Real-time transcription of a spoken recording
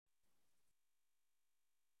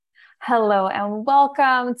Hello and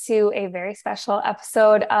welcome to a very special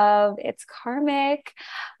episode of It's Karmic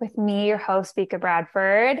with me, your host, Vika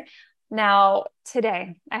Bradford. Now,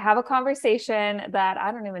 today I have a conversation that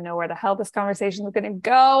I don't even know where the hell this conversation is going to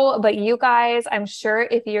go, but you guys, I'm sure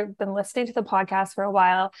if you've been listening to the podcast for a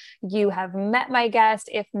while, you have met my guest.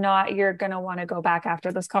 If not, you're going to want to go back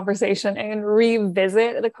after this conversation and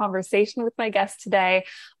revisit the conversation with my guest today.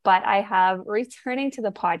 But I have returning to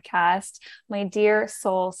the podcast my dear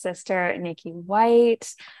soul sister, Nikki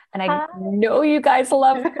White. And I Hi. know you guys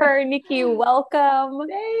love her. Nikki, welcome.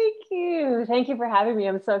 Thank you. Thank you for having me.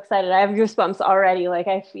 I'm so excited. I have goosebumps already. Like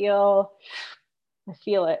I feel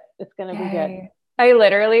it. It's gonna be good. Yay. I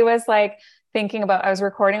literally was like thinking about, I was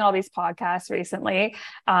recording all these podcasts recently.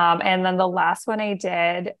 And then the last one I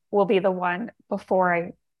did will be the one before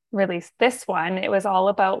I released this one. It was all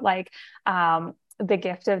about the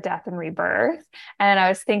gift of death and rebirth. And I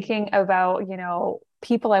was thinking about,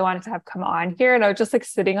 people I wanted to have come on here. And I was just like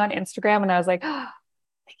sitting on Instagram and I was like, oh,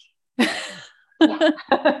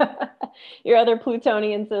 Yeah. Your other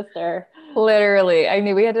Plutonian sister. literally, I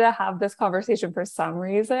knew we had to have this conversation for some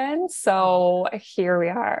reason. So here we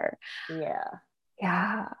are. Yeah.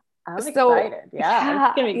 Yeah. I'm So excited. Yeah.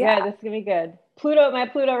 It's gonna be yeah. good. It's gonna be good. My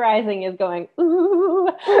Pluto rising is going, ooh.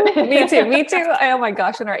 Me too. Me too. Oh my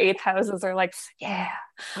gosh. And our eighth houses are like, yeah.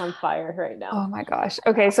 On fire right Oh now. my gosh.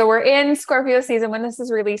 Okay. So we're in Scorpio season when this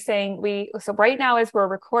is releasing. So right now, as we're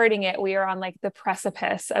recording it, we are on like the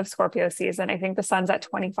precipice of Scorpio season. I think the sun's at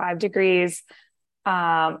 25 degrees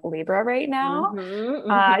Libra right now. Mm-hmm,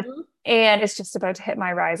 Uh, mm-hmm. and it's just about to hit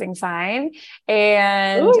my rising sign.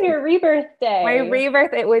 And Ooh, your rebirth my day.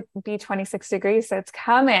 rebirth, it would be 26 degrees. So it's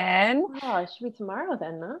coming. Oh, it should be tomorrow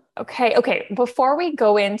then, huh? Okay, okay. Before we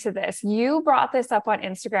go into this, you brought this up on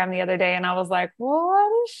Instagram the other day, and I was like,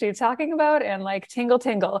 what is she talking about? And like tingle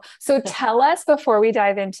tingle. So tell us before we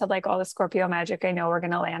dive into like all the Scorpio magic I know we're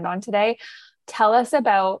going to land on today. Tell us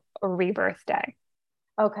about Rebirth Day.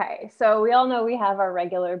 Okay, so we all know we have our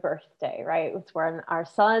regular birthday, right? It's when our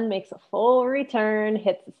sun makes a full return,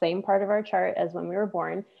 hits the same part of our chart as when we were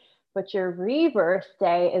born. But your rebirth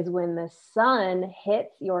day is when the sun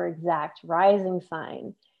hits your exact rising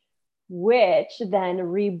sign, which then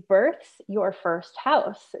rebirths your first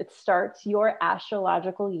house. It starts your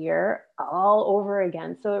astrological year all over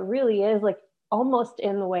again. So it really is like almost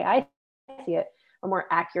in the way I see it, a more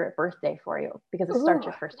accurate birthday for you because it starts Ooh.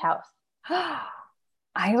 your first house.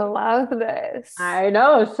 I love this. I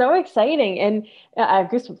know, so exciting. And I have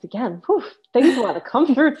goosebumps again. Whew, things want to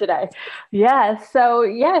come through today. Yeah. So,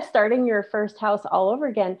 yeah, starting your first house all over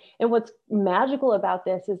again. And what's magical about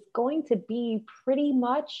this is going to be pretty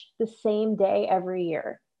much the same day every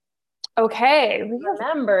year. Okay. We have,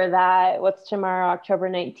 Remember that what's tomorrow, October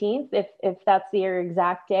 19th, if that's your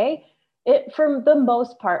exact day, it for the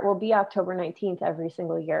most part will be October 19th every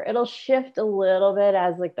single year. It'll shift a little bit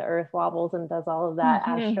as like the earth wobbles and does all of that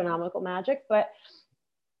Mhm. astronomical magic, but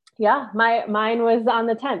yeah, mine was on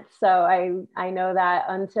the 10th. So I know that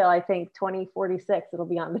until I think 2046 it'll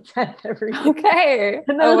be on the 10th every year. Okay.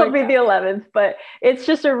 And then Oh my it'll be God. the 11th, but it's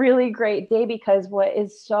just a really great day because what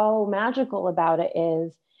is so magical about it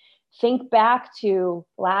is think back to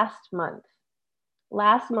last month.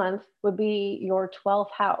 Last month would be your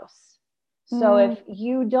 12th house. So Mm. if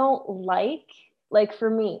you don't like for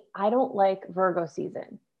me, I don't like Virgo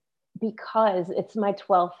season because it's my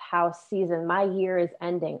 12th house season. My year is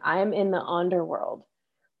ending. I'm in the underworld.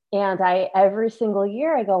 And I every single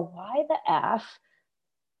year I go, why the F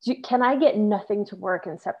can I get nothing to work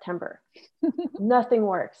in September? Nothing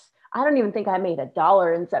works. I don't even think I made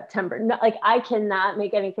 $1 in September. No, like I cannot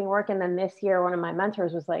make anything work. And then this year, one of my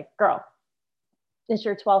mentors was like, girl, it's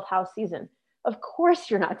your 12th house season. Of course,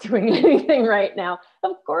 you're not doing anything right now.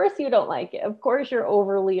 Of course, you don't like it. Of course, you're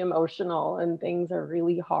overly emotional and things are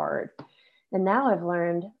really hard. And now I've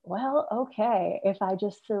learned, well, okay, if I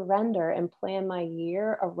just surrender and plan my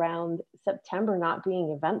year around September not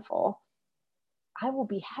being eventful, I will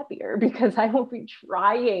be happier because I won't be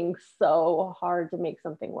trying so hard to make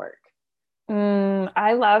something work.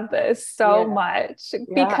 I love this so Yeah. much Yeah.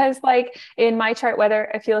 because, like, in my chart, whether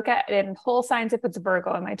if you look at it in whole signs, it puts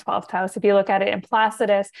Virgo in my 12th house. If you look at it in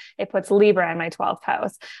Placidus, it puts Libra in my 12th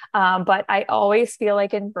house. But I always feel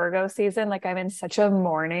like in Virgo season, like I'm in such a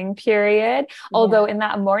mourning period. Yeah. Although in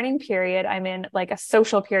that mourning period, I'm in like a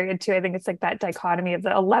social period too. I think it's like that dichotomy of the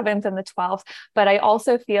 11th and the 12th. But I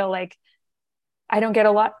also feel like I don't get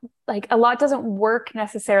a lot doesn't work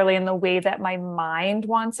necessarily in the way that my mind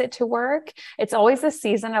wants it to work. It's always a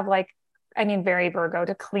season of like I mean, very Virgo,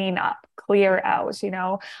 to clean up, clear out,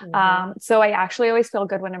 Mhm. So I actually always feel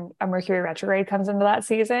good when a Mercury retrograde comes into that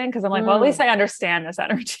season, because I'm like, well, at least Mm. I understand this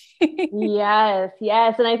energy. Yes,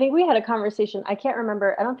 yes. And I think we had a conversation. I can't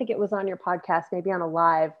remember. I don't think it was on your podcast, maybe on a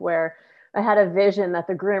live, where I had a vision that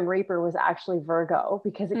the Grim Reaper was actually Virgo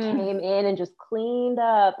because it Mm, came in and just cleaned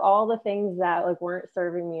up all the things that like weren't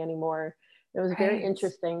serving me anymore. It was a very right.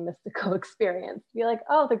 interesting mystical experience. Be like,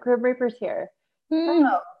 oh, the Grim Reaper's here. Mm,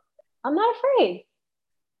 Oh, I'm not afraid.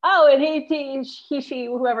 Oh, and she,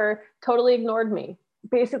 whoever totally ignored me.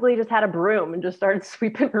 Basically, just had a broom and just started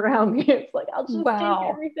sweeping around me. It's like, I'll just take wow.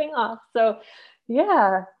 everything off. So,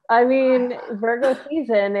 yeah, I mean, Virgo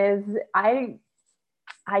season is, I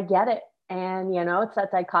get it. And, it's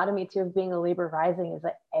that dichotomy too of being a Libra rising is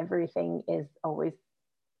that everything is always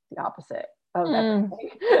the opposite of Mm,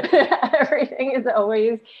 everything. Everything is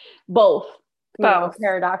always both, both.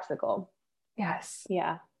 paradoxical. Yes.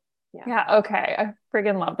 Yeah. Yeah. Yeah. Okay. I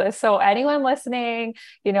friggin' love this. So anyone listening,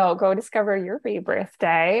 go discover your rebirth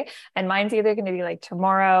day. And mine's either going to be like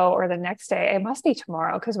tomorrow or the next day. It must be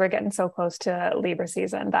tomorrow because we're getting so close to Libra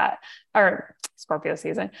season or Scorpio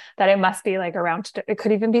season, that it must be like around, it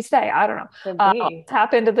could even be today. I don't know. Could I'll be.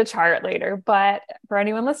 tap into the chart later. But for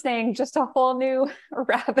anyone listening, just a whole new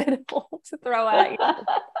rabbit hole to throw at you.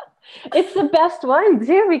 It's the best one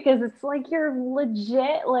too because it's like you're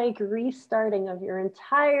legit like restarting of your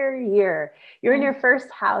entire year. You're in your first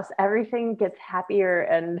house, everything gets happier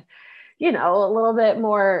and a little bit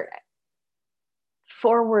more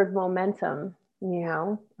forward momentum,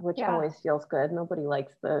 which Yeah. always feels good. Nobody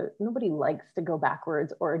likes to go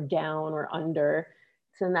backwards or down or under.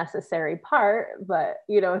 It's a necessary part, but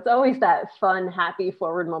it's always that fun, happy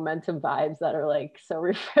forward momentum vibes that are like so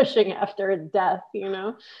refreshing after death.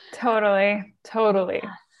 Totally. Totally.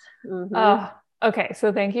 Mm-hmm. Oh, okay.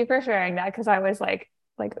 So thank you for sharing that, because I was like,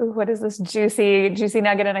 ooh, what is this juicy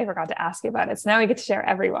nugget? And I forgot to ask you about it. So now we get to share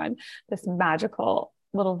everyone this magical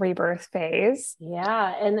little rebirth phase.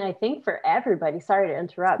 Yeah, and I think for everybody, sorry to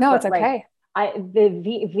interrupt, No, it's but like okay.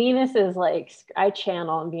 Venus is like I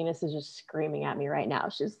channel and Venus is just screaming at me right now.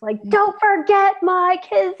 She's like, "Don't forget Mike,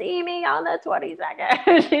 his me on the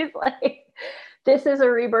 22nd." She's like, "This is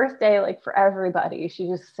a rebirth day like for everybody." She's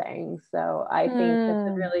just saying. So I think that's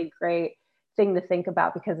a Mm, really great thing to think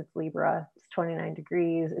about because it's Libra. It's 29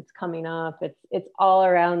 degrees. It's coming up. It's all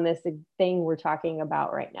around this thing we're talking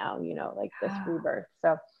about right now, like this rebirth.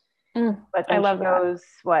 So but I then she love that. goes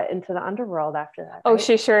into the underworld after that, Oh, right?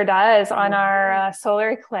 she sure does, on our Mhm. solar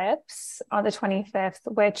eclipse on the 25th,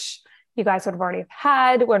 which you guys would have already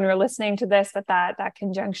had when we were listening to this, but that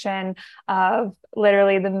conjunction of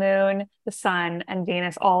literally the moon, the sun, and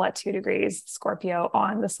Venus all at 2 degrees Scorpio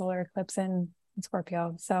on the solar eclipse in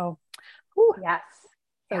Scorpio. So, whew, Yes.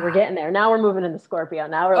 So we're yeah. getting there. Now we're moving into Scorpio.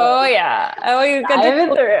 Now we're Oh like yeah. Oh, you get to diving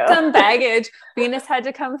clear some through. baggage. Venus had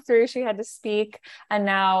to come through. She had to speak, and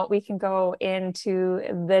now we can go into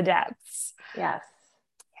the depths. Yes.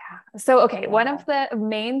 So, I okay, love one of that. the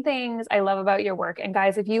main things I love about your work, and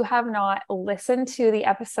guys, if you have not listened to the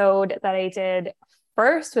episode that I did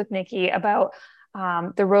first with Nikki about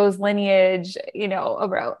the rose lineage,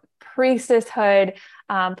 about priestesshood,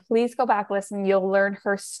 please go back, listen. You'll learn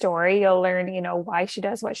her story. You'll learn, why she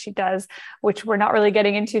does what she does, which we're not really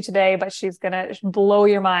getting into today, but she's going to blow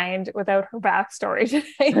your mind without her backstory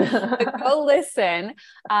today. But go listen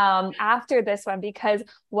after this one, because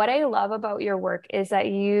what I love about your work is that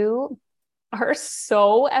you are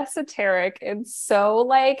so esoteric and so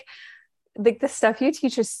like the stuff you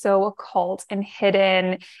teach is so occult and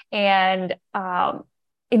hidden, and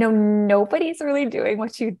nobody's really doing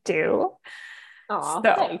what you do. Oh,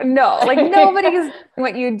 So thanks. no, like nobody's doing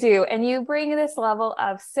what you do, and you bring this level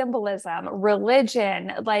of symbolism,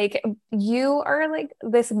 religion, like you are like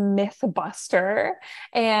this myth buster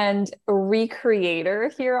and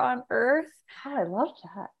recreator here on earth. Oh, I love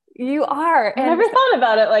that. You are. I And never thought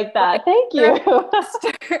about it like like that. Thank you're a you.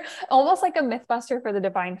 mythbuster, almost like a mythbuster for the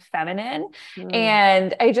divine feminine. Mm,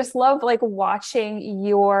 And I just love like watching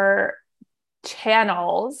your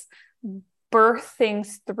channels birth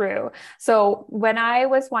things through. So when I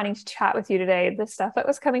was wanting to chat with you today, the stuff that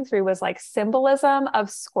was coming through was like symbolism of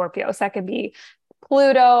Scorpio. So that could be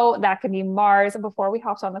Pluto, that could be Mars. And before we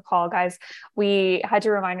hopped on the call, guys, we had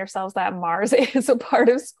to remind ourselves that Mars is a part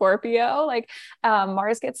of Scorpio. Like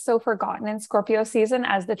Mars gets so forgotten in Scorpio season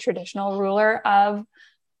as the traditional ruler of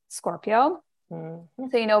Scorpio. mm.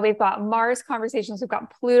 So, we've got Mars conversations, we've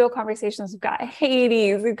got Pluto conversations, we've got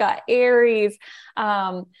Hades, we've got Aries.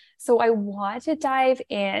 So I want to dive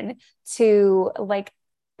in to like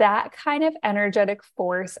that kind of energetic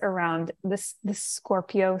force around this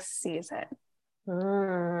Scorpio season.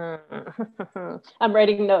 I'm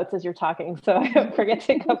writing notes as you're talking, so I don't forget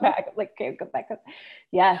to go back. I'm like, okay, go back.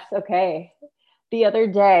 Yes, okay. The other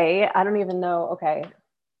day, I don't even know. Okay,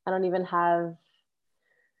 I don't even have.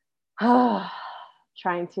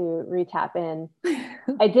 Trying to retap in.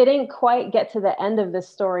 I didn't quite get to the end of this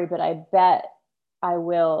story, but I bet I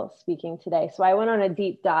will speaking today. So I went on a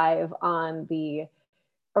deep dive on the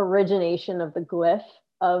origination of the glyph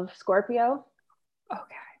of Scorpio.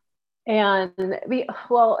 Okay. And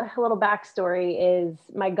well, a little backstory is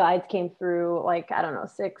my guides came through like, I don't know,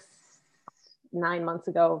 9 months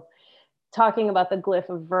ago, talking about the glyph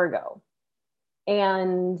of Virgo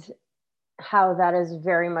and how that is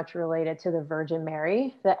very much related to the Virgin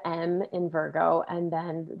Mary, the M in Virgo. And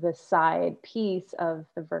then the side piece of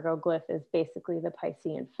the Virgo glyph is basically the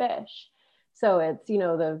Piscean fish. So it's,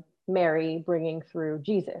 the Mary bringing through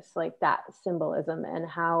Jesus, like that symbolism, and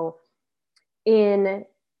how in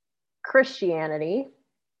Christianity,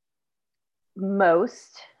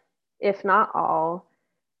 most, if not all,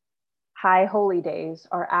 high holy days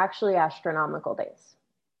are actually astronomical days.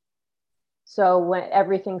 So when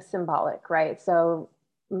everything's symbolic, right? So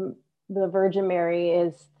the Virgin Mary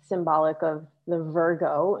is symbolic of the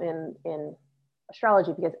Virgo in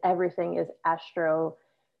astrology, because everything is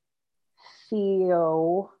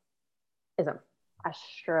astrotheoism,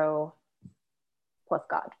 astro plus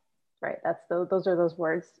God, right? Those are those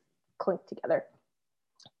words clinked together.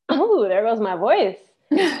 Oh, there goes my voice.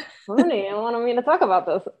 Mooney, I wanted me to talk about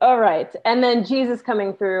this. All right. And then Jesus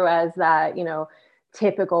coming through as that,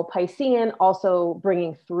 typical Piscean, also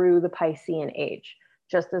bringing through the Piscean age,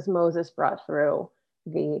 just as Moses brought through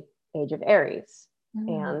the age of Aries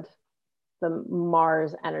and the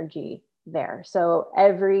Mars energy there. So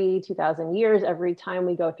every 2000 years, every time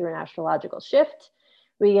we go through an astrological shift,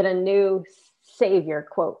 we get a new savior,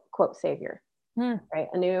 quote savior, right?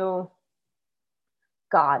 A new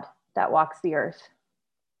God that walks the earth.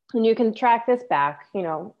 And you can track this back,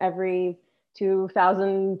 every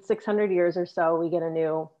 2,600 years or so, we get a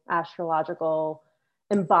new astrological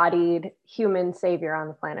embodied human savior on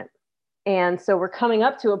the planet. And so we're coming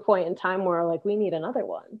up to a point in time where like, we need another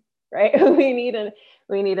one, right? we need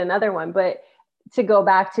another one. But to go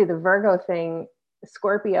back to the Virgo thing,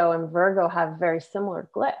 Scorpio and Virgo have very similar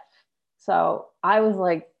glyph. So I was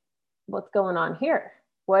like, what's going on here?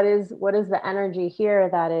 What is the energy here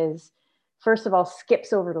that is, first of all,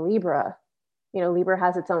 skips over to Libra? Libra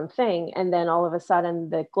has its own thing. And then all of a sudden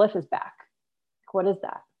the glyph is back. What is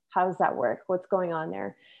that? How does that work? What's going on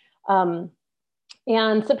there?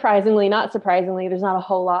 And surprisingly, not surprisingly, there's not a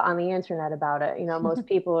whole lot on the internet about it. Most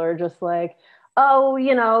people are just like, oh,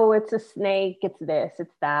 it's a snake. It's this,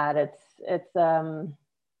 it's that. It's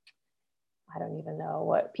I don't even know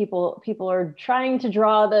what people are trying to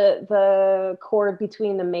draw the cord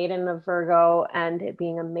between the maiden of Virgo and it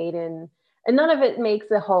being a maiden. And none of it makes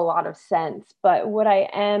a whole lot of sense. But what I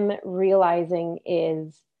am realizing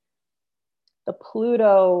is the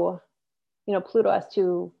Pluto, Pluto has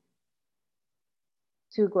two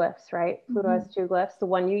glyphs, right? Pluto has two glyphs. The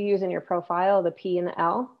one you use in your profile, the P and the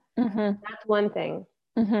L, that's one thing.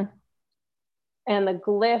 And the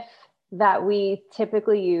glyph that we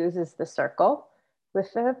typically use is the circle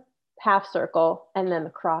with the half circle and then the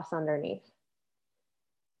cross underneath.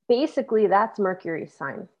 Basically, that's Mercury's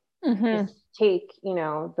sign. Just take,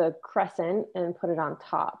 the crescent and put it on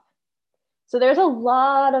top. So there's a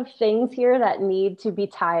lot of things here that need to be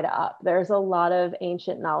tied up. There's a lot of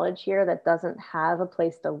ancient knowledge here that doesn't have a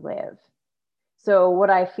place to live. So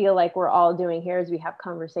what I feel like we're all doing here as we have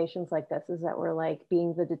conversations like this is that we're like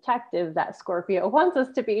being the detective that Scorpio wants us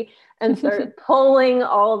to be and start pulling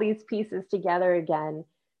all these pieces together again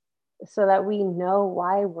so that we know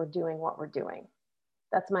why we're doing what we're doing.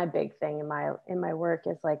 That's my big thing in my work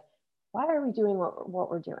is like, why are we doing what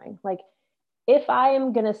we're doing? Like, if I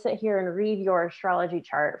am going to sit here and read your astrology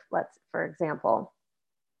chart, for example,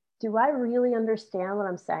 do I really understand what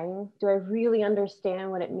I'm saying? Do I really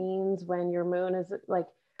understand what it means when your moon is like,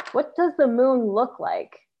 what does the moon look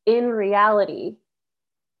like in reality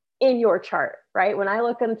in your chart, right? When I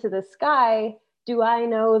look into the sky, do I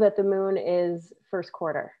know that the moon is first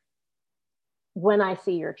quarter when I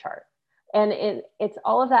see your chart? And it's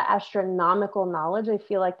all of that astronomical knowledge. I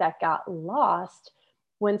feel like that got lost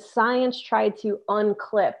when science tried to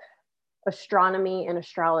unclip astronomy and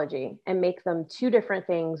astrology and make them two different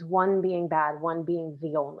things, one being bad, one being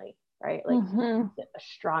the only, right? Like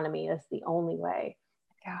astronomy is the only way.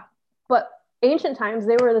 Yeah. But ancient times,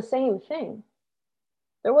 they were the same thing.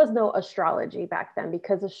 There was no astrology back then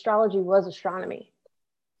because astrology was astronomy.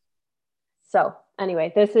 So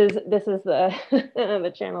anyway, this is the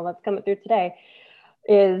the channel that's coming through today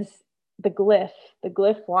is the glyph. The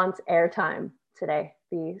glyph wants airtime today,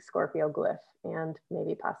 the Scorpio glyph, and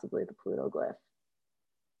maybe possibly the Pluto glyph.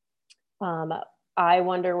 I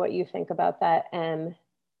wonder what you think about that M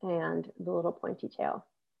and the little pointy tail.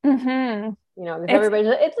 Mm-hmm. You know, because everybody's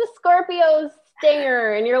like, it's a Scorpio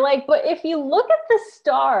stinger. And you're like, but if you look at the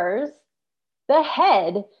stars, the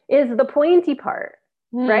head is the pointy part,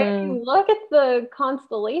 right? If you look at the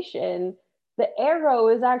constellation, the arrow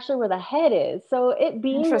is actually where the head is. So it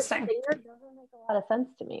being a stinger doesn't make a lot of sense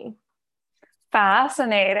to me.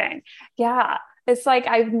 Fascinating. Yeah. It's like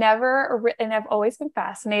I've always been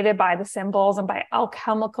fascinated by the symbols and by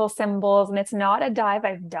alchemical symbols. And it's not a dive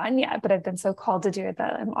I've done yet, but I've been so called to do it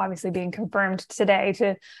that I'm obviously being confirmed today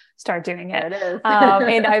to start doing it. There it is.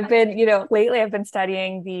 And I've been, lately I've been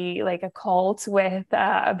studying the like occult with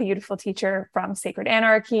a beautiful teacher from Sacred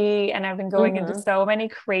Anarchy. And I've been going into so many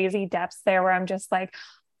crazy depths there where I'm just like,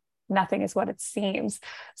 nothing is what it seems.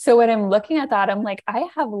 So when I'm looking at that, I'm like, I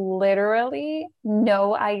have literally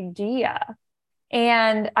no idea.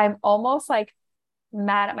 And I'm almost like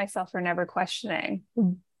mad at myself for never questioning,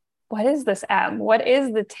 what is this M? What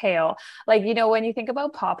is the tail? Like, when you think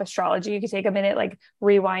about pop astrology, you could take a minute, like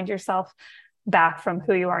rewind yourself back from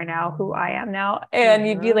who you are now, who I am now. And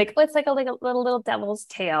you'd be like, oh, it's like a little devil's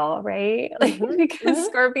tail, right? Like, because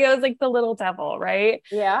Scorpio is like the little devil, right?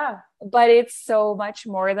 Yeah. But it's so much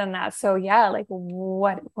more than that. So yeah, like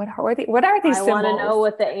what are these I want to know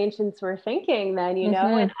what the ancients were thinking then,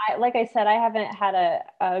 and like I said, I haven't had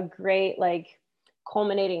a great like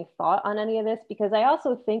culminating thought on any of this because I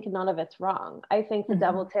also think none of it's wrong. I think the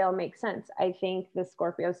devil tail makes sense. I think the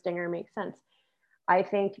Scorpio stinger makes sense. I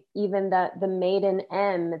think even that the maiden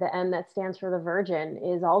M, the M that stands for the Virgin,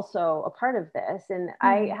 is also a part of this. And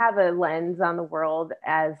I have a lens on the world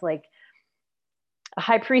as like a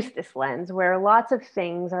high priestess lens where lots of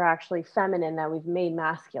things are actually feminine that we've made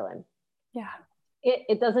masculine. Yeah.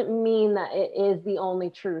 It doesn't mean that it is the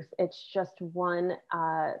only truth. It's just one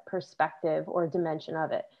perspective or dimension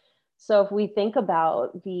of it. So if we think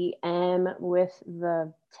about the M with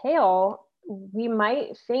the tail, we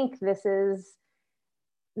might think this is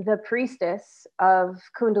the priestess of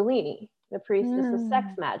Kundalini, the priestess of sex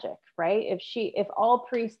magic, right? If all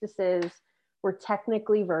priestesses were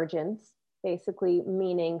technically virgins, basically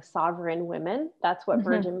meaning sovereign women, that's what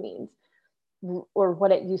virgin means, or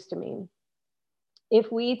what it used to mean. If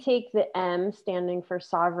we take the M standing for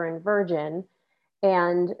sovereign virgin,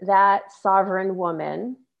 and that sovereign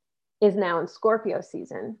woman is now in Scorpio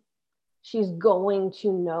season, she's going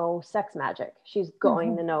to know sex magic. She's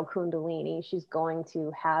going to know Kundalini. She's going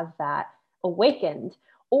to have that awakened.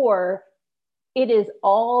 Or it is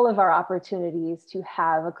all of our opportunities to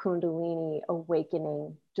have a Kundalini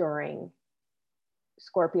awakening during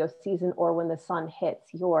Scorpio season or when the sun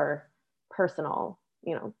hits your personal,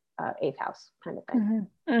 eighth house kind of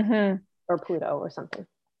thing, or Pluto or something.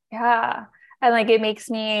 Yeah. And like, it makes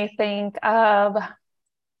me think of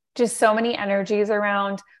just so many energies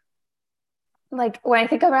around, like when I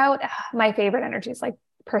think about my favorite energies, like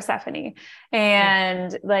Persephone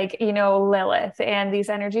and like, Lilith and these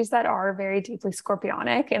energies that are very deeply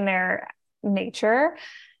scorpionic in their nature,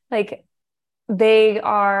 like they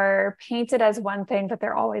are painted as one thing, but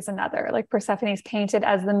they're always another. Like Persephone's painted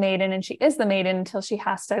as the maiden, and she is the maiden until she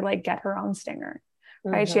has to like get her own stinger,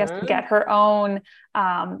 right? She has to get her own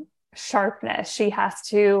sharpness. She has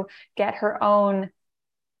to get her own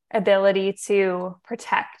ability to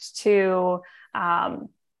protect,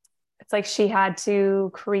 it's like she had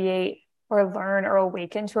to create or learn or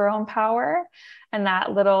awaken to her own power. And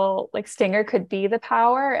that little like stinger could be the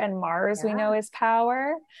power, and Mars we know is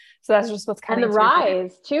power. So that's just what's coming. And the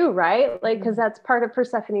rise too, right? Like, because that's part of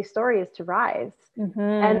Persephone's story is to rise.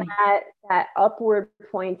 And that upward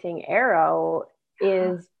pointing arrow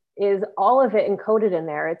is all of it encoded in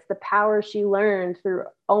there. It's the power she learned through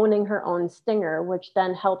owning her own stinger, which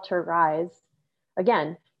then helped her rise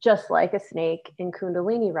again, just like a snake in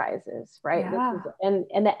Kundalini rises, right? Yeah. And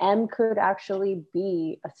the M could actually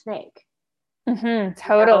be a snake.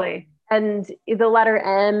 Totally. And the letter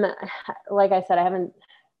M, like I said, I haven't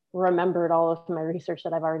remembered all of my research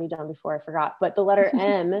that I've already done before. I forgot, but the letter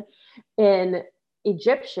M in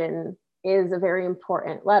Egyptian is a very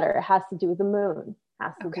important letter. It has to do with the moon,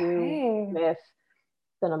 has to do with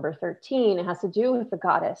the number 13. It has to do with the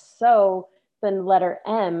goddess. So the letter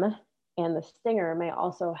M and the stinger may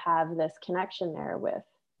also have this connection there with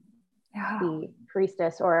the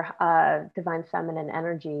priestess or divine feminine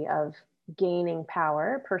energy of gaining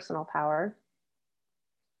power, personal power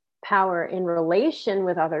in relation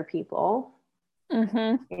with other people,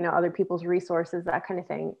 other people's resources, that kind of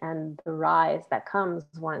thing. And the rise that comes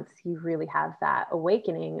once you really have that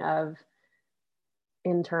awakening of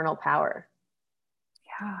internal power.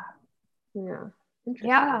 Yeah. Yeah. Interesting,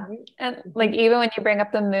 Yeah. right? And like, even when you bring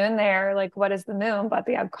up the moon there, like, what is the moon but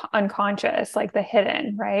the unconscious, like the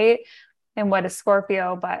hidden, right? And what is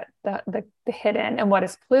Scorpio but the hidden? And what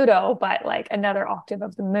is Pluto but like another octave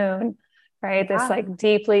of the moon, right? This Yeah. like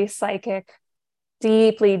deeply psychic,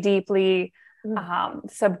 deeply Mm.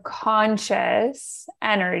 subconscious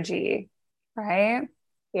energy, right?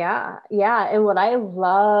 Yeah. Yeah. And what I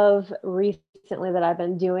love recently that I've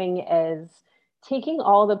been doing is taking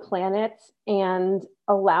all the planets and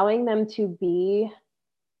allowing them to be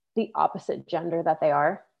the opposite gender that they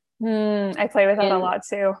are. I play with that a And lot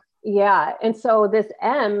too. yeah. And so this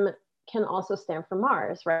M can also stand for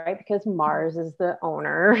Mars, right? Because Mars is the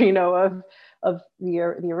owner, of the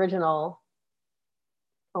original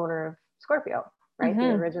owner of Scorpio, right? The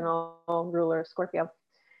Mm-hmm. original ruler of Scorpio.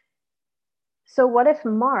 So what if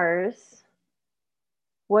Mars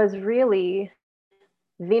was really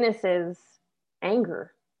Venus's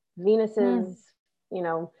anger, Mm. Venus's, you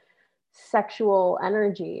know, sexual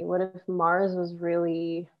energy? What if Mars was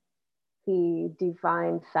really the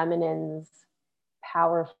divine feminine's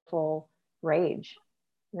powerful rage?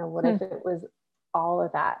 What if it was all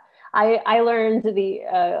of that? I learned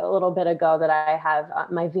a little bit ago that I have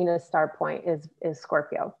my Venus star point is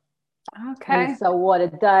Scorpio. And Okay. so what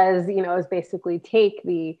it does, is basically take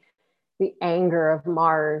the anger of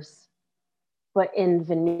Mars, but in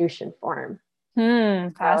Venusian form. So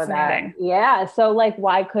that, Fascinating. yeah. So like,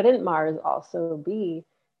 why couldn't Mars also be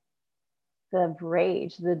the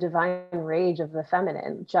rage, the divine rage of the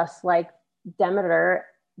feminine, just like Demeter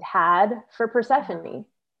had for Persephone?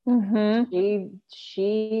 Mm-hmm.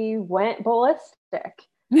 She went ballistic.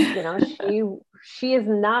 She is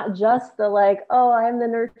not just the like, oh, I'm the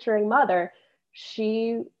nurturing mother.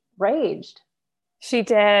 She raged. She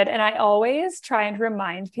did. And I always try and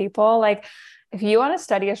remind people like, if you want to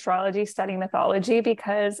study astrology, study mythology,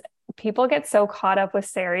 because people get so caught up with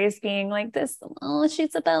Ceres being like this, oh,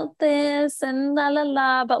 she's about this and la la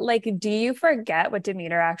la. But like, do you forget what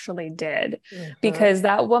Demeter actually did? Mm-hmm. Because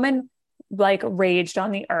that woman like raged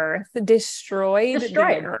on the earth, Destroyed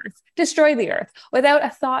destroyed the earth without a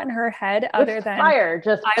thought in her head with other than fire.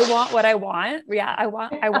 Just I want what I want. Yeah, I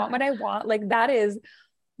want what I want. Like that is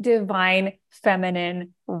divine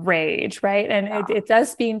feminine rage, right? And it does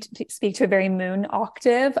speak to a very moon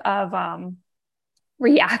octave of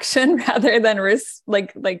reaction rather than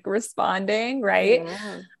like responding, right?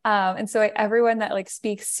 yeah. And so everyone that like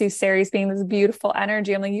speaks to Ceres being this beautiful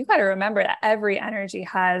energy, I'm like, you got to remember that every energy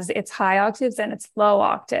has its high octaves and its low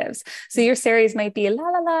octaves. So your Ceres might be la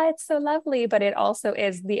la la, it's so lovely, but it also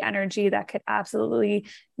is the energy that could absolutely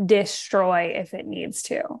destroy if it needs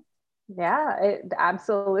to. Yeah,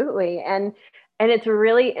 absolutely. And it's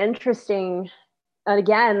really interesting. And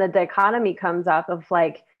again, the dichotomy comes up of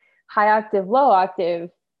like high octave, low octave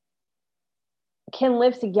can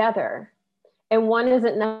live together. And one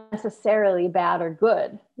isn't necessarily bad or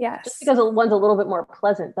good. Just Yes. because one's a little bit more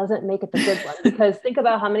pleasant doesn't make it the good one. Because think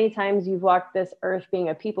about how many times you've walked this earth being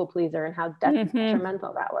a people pleaser and how Mm-hmm.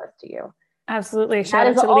 detrimental that was to you. Absolutely. That Shout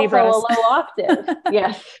is out to also a Libras. low octave.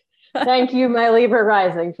 Yes. Thank you, my Libra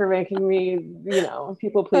rising, for making me,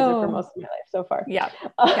 people pleaser for Oh, most of my life so far. yeah.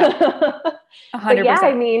 Yeah. But yeah,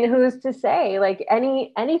 I 100%. mean, who's to say? Like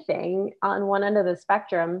anything on one end of the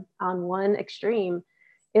spectrum, on one extreme,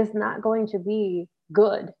 is not going to be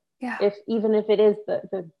good. Yeah. If even if it is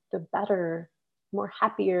the better, more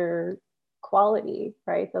happier quality,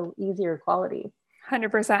 right? The easier quality.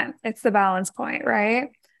 100%. It's the balance point,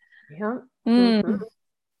 right? Yeah. Mm-hmm. Mm.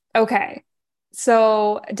 Okay.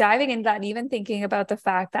 So diving into that, and even thinking about the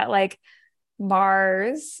fact that like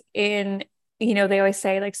Mars in, they always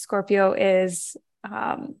say like Scorpio is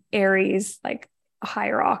Aries, like a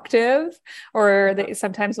higher octave, or Yeah. they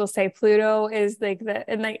sometimes will say Pluto is like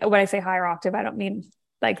and like when I say higher octave, I don't mean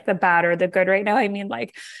like the bad or the good right now. I mean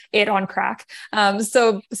like it on crack.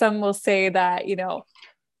 So some will say that,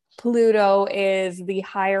 Pluto is the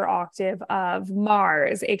higher octave of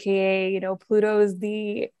Mars, aka, Pluto is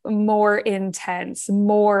the more intense,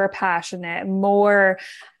 more passionate, more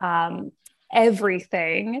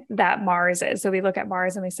everything that Mars is. So we look at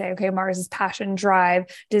Mars and we say, okay, Mars is passion, drive,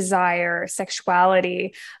 desire,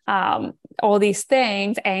 sexuality, all these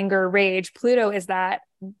things, anger, rage. Pluto is that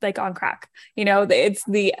like on crack. It's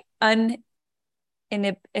the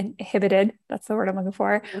inhibited, that's the word I'm looking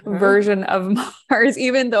for, Mm-hmm. version of Mars,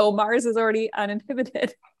 even though Mars is already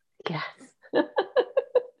uninhibited. Yes.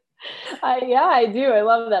 Yeah, I do. I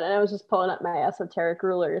love that. And I was just pulling up my esoteric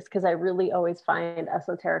rulers because I really always find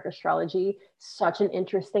esoteric astrology such an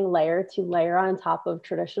interesting layer to layer on top of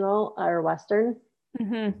traditional or Western.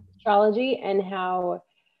 astrology, and how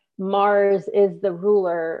Mars is the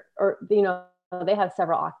ruler, or, they have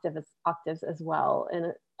several octaves as well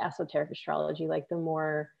in esoteric astrology. Like the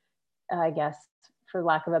more, I guess, for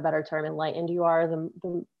lack of a better term, enlightened you are,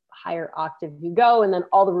 the higher octave you go, and then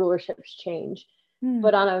all the rulerships change.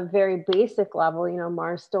 But on a very basic level,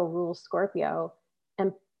 Mars still rules Scorpio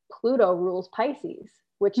and Pluto rules Pisces,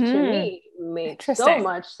 which to me makes so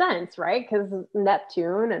much sense, right? Because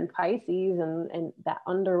Neptune and Pisces and that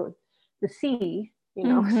under the sea,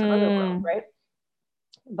 otherworld, right?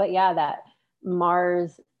 But yeah, that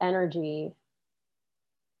Mars energy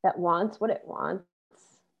that wants what it wants,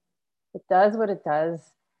 it does what it does,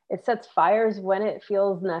 it sets fires when it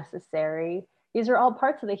feels necessary. These are all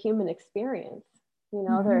parts of the human experience.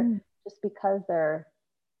 They're just because they're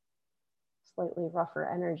slightly rougher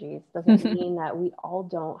energies doesn't mean that we all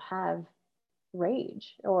don't have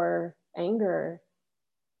rage or anger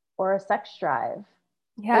or a sex drive.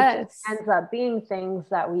 Yes. It just ends up being things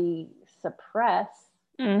that we suppress.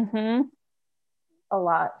 A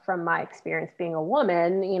lot from my experience being a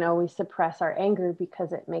woman, we suppress our anger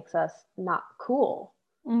because it makes us not cool.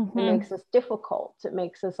 It makes us difficult. It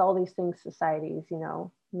makes us all these things societies,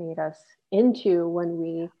 made us into when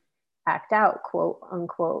we act out, quote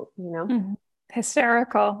unquote,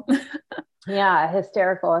 Hysterical. Yeah,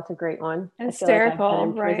 hysterical. That's a great one. Hysterical, I feel like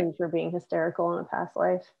I've been in prison for being hysterical in a past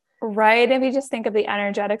life. Right. And we just think of the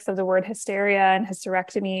energetics of the word hysteria and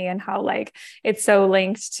hysterectomy and how like it's so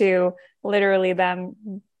linked to literally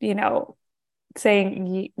them,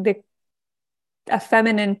 saying a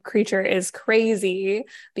feminine creature is crazy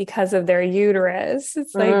because of their uterus.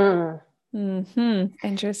 It's like,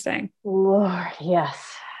 interesting. Lord,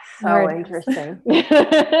 yes. So interesting.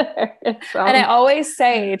 And I always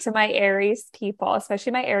say to my Aries people,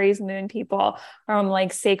 especially my Aries moon people,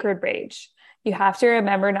 like sacred rage. You have to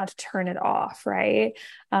remember not to turn it off, right?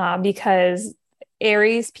 Because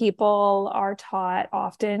Aries people are taught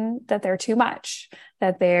often that they're too much,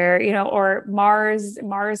 that they're, or Mars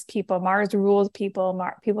people, Mars rules people,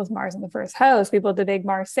 people's Mars in the first house, people with the big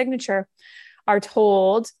Mars signature are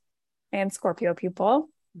told, and Scorpio people,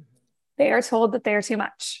 they are told that they are too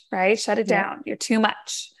much, right? Shut it down. You're too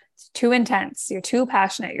much. It's too intense. You're too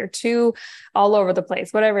passionate. You're too all over the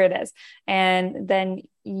place, whatever it is. And then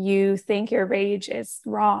you think your rage is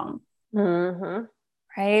wrong, right?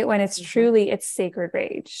 When it's truly, it's sacred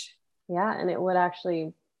rage. Yeah. And it would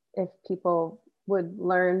actually, if people would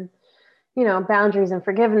learn, boundaries and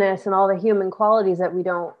forgiveness and all the human qualities that we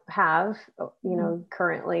don't have,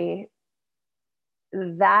 currently,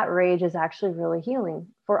 that rage is actually really healing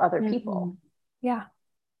for other people. Yeah.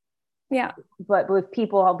 But with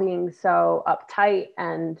people all being so uptight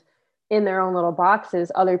and in their own little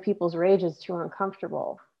boxes, other people's rage is too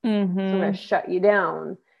uncomfortable. So I'm going to shut you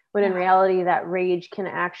down. When in reality, that rage can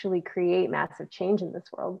actually create massive change in this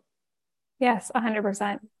world. Yes,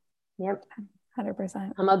 100%. Yep.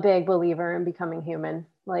 100%. I'm a big believer in becoming human.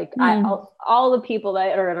 Like all the people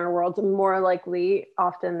that are in our world, more likely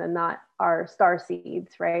often than not, are star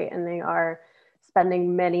seeds, right? And they are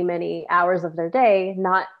spending many, many hours of their day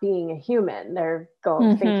not being a human. They're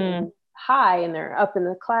going thinking high and they're up in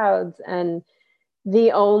the clouds. And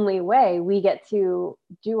the only way we get to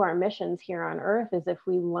do our missions here on Earth is if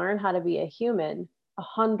we learn how to be a human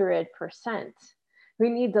 100%. We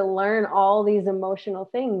need to learn all these emotional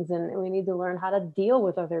things, and we need to learn how to deal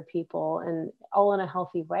with other people, and all in a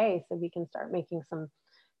healthy way, so we can start making some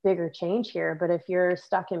bigger change here. But if you're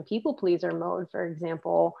stuck in people pleaser mode, for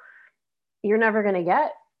example, you're never going to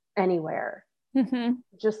get anywhere.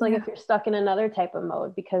 Just like if you're stuck in another type of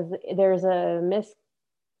mode, because there's a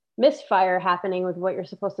misfire happening with what you're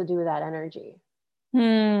supposed to do with that energy.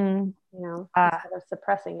 Instead of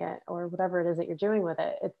suppressing it or whatever it is that you're doing with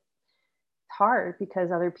it, it's hard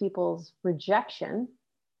because other people's rejection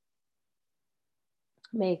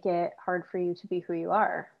make it hard for you to be who you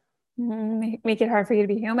are. Make it hard for you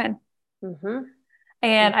to be human.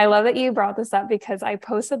 And I love that you brought this up, because I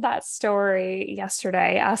posted that story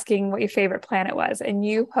yesterday asking what your favorite planet was, and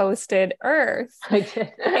you posted Earth. I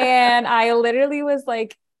did. And I literally was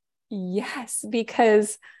like, yes,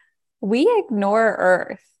 because we ignore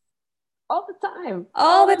Earth all the time,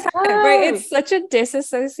 right? It's such a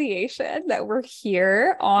disassociation that we're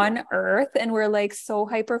here on Earth and we're like so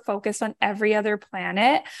hyper focused on every other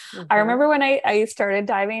planet. I remember when I started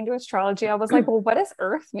diving into astrology, I was like, well, what does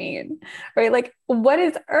Earth mean? Right? Like, what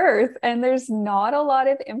is Earth? And there's not a lot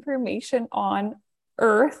of information on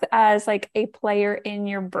Earth as like a player in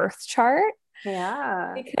your birth chart.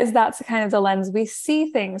 Yeah. because that's kind of the lens we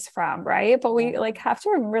see things from, right? But we Yeah. like have to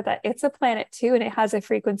remember that it's a planet too, and it has a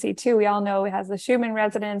frequency too. We all know it has the Schumann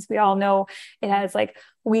resonance. We all know it has like,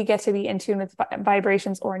 we get to be in tune with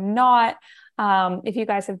vibrations or not. If you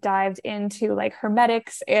guys have dived into like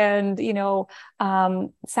hermetics and,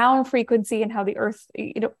 sound frequency and how the earth,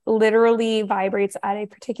 literally vibrates at a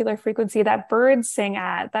particular frequency that birds sing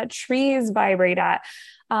at, that trees vibrate at.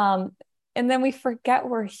 And then we forget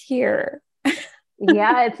we're here.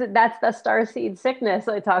 Yeah, that's the starseed sickness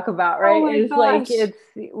I talk about, Oh right? my It's like gosh.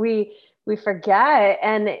 we forget,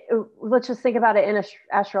 and let's just think about it in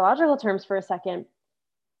astrological terms for a second.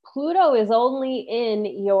 Pluto is only in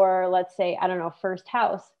your, let's say, I don't know, first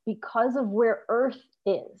house because of where Earth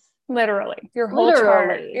is. Literally, your whole chart,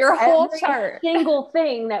 Literally, your whole every chart. single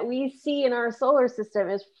thing that we see in our solar system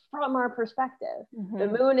is from our perspective. The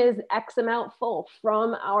Mm-hmm. moon is X amount full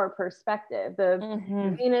from our perspective. The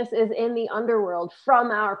Mm-hmm. Venus is in the underworld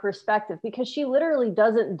from our perspective, because she literally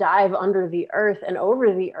doesn't dive under the earth and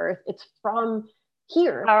over the earth. It's from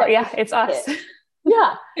here that we Yeah, see it's us. it.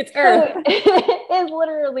 Yeah. It's So Earth. it is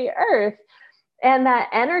literally Earth. And that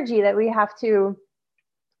energy that we have to,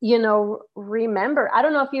 remember. I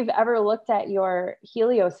don't know if you've ever looked at your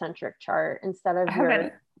heliocentric chart instead I of haven't.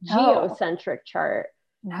 your No, geocentric chart.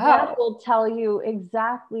 That no. will tell you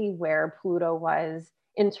exactly where Pluto was,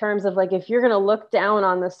 in terms of like, if you're going to look down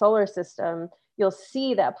on the solar system, you'll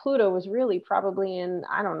see that Pluto was really probably in,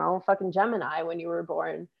 I don't know, fucking Gemini when you were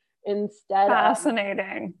born, instead of,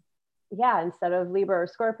 Fascinating. yeah, instead of Libra or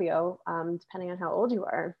Scorpio, depending on how old you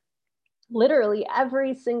are. Literally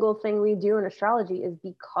every single thing we do in astrology is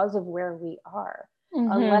because of where we are, Mm-hmm.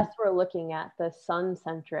 unless we're looking at the sun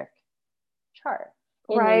centric chart.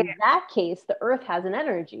 And Right. in that case, the earth has an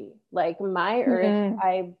energy. Like my earth,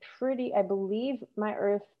 Mm-hmm. I believe my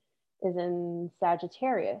earth is in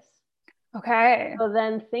Sagittarius. Okay. So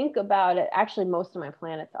then think about it. Actually, most of my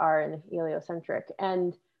planets are in the heliocentric.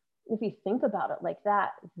 And if you think about it like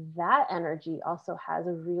that, that energy also has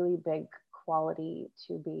a really big quality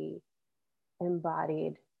to be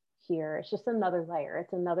embodied here. It's just another layer.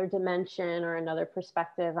 It's another dimension or another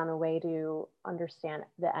perspective on a way to understand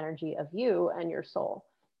the energy of you and your soul.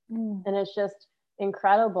 Mm. And it's just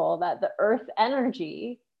incredible that the earth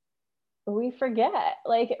energy, we forget,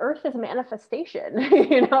 like earth is manifestation.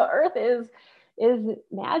 Earth is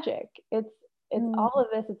magic. It's Mm. all of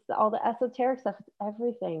this. It's all the esoteric stuff. It's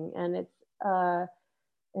everything. And it's an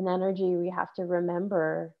energy we have to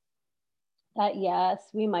remember, that yes,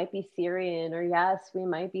 we might be Sirian, or yes, we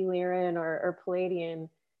might be Lyran or Palladian,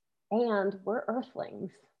 and we're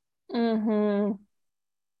earthlings. Mm-hmm.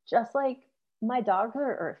 Just like my dogs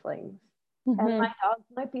are earthlings, and Mm-hmm. my dogs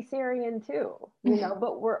might be Syrian too,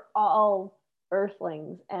 but we're all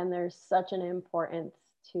earthlings, and there's such an importance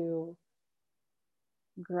to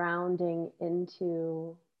grounding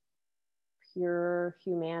into pure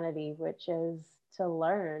humanity, which is to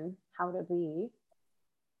learn how to be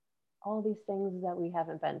all these things that we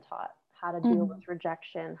haven't been taught, how to deal Mm. with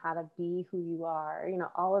rejection, how to be who you are,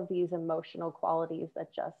 all of these emotional qualities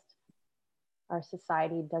that just our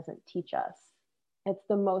society doesn't teach us. It's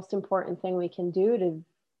the most important thing we can do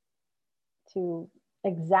to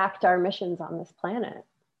exact our missions on this planet,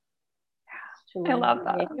 to I learn how love to be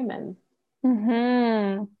a that. human.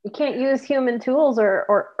 Mm-hmm. You can't use human tools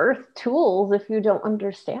or earth tools if you don't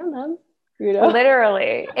understand them, you know?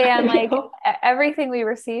 Literally. And you like know? everything we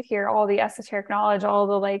receive here, all the esoteric knowledge, all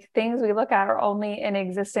the like things we look at are only in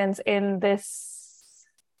existence in this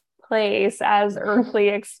place as earthly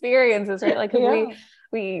experiences, right? Like if Yeah.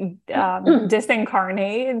 we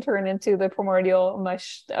disincarnate and turn into the primordial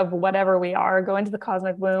mush of whatever we are, go into the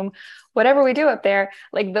cosmic womb, whatever we do up there,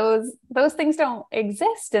 like those things don't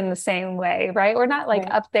exist in the same way, right? We're not like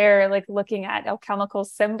Right. up there like looking at alchemical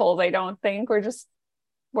symbols. I don't think we're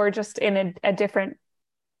just in a different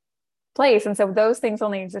place. And so those things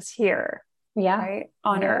only exist here, Yeah. right?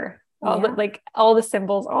 On Yeah. Earth. Yeah. All the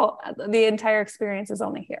symbols, all the entire experience is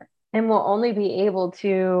only here. And we'll only be able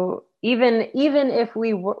to, even if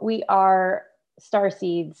we are star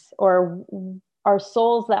seeds, or our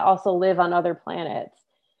souls that also live on other planets,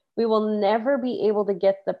 we will never be able to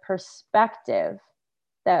get the perspective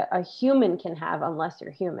that a human can have unless you're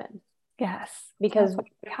human. Yes. Because That's what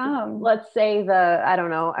we become. let's say I don't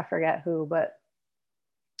know, I forget who, but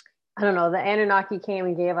I don't know, the Anunnaki came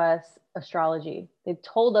and gave us astrology. They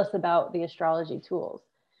told us about the astrology tools.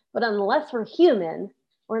 But unless we're human,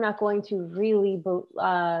 we're not going to really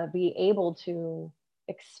be able to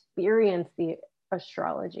experience the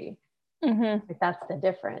astrology. Mm-hmm. Like, that's the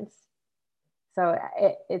difference. So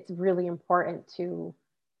it's really important to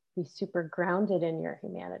be super grounded in your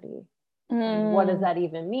humanity. And what does that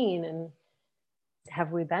even mean? And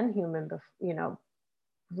have we been human before?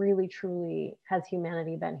 Really, truly, has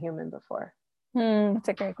humanity been human before? That's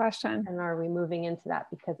a great question. And are we moving into that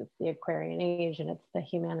because it's the Aquarian age and it's the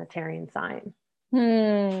humanitarian sign?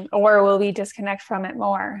 Or will we disconnect from it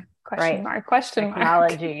more? Question mark.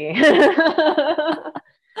 Technology.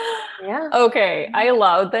 Yeah. Okay. I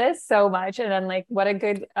love this so much. And then like, what a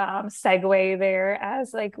good segue there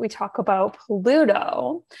as like, we talk about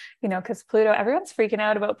Pluto, because Pluto, everyone's freaking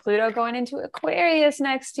out about Pluto going into Aquarius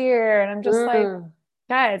next year. And I'm just like,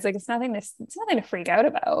 guys, like it's nothing to freak out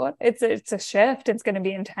about. It's a shift. It's going to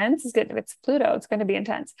be intense. It's Pluto. It's going to be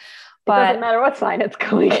intense. But it doesn't matter what sign it's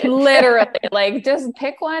going into. Literally, like just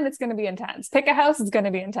pick one. It's going to be intense. Pick a house. It's going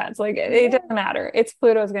to be intense. Like it doesn't matter. It's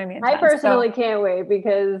Pluto is going to be intense. I personally can't wait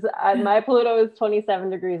because my Pluto is 27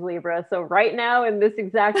 degrees Libra. So right now in this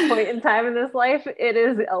exact point in time in this life, it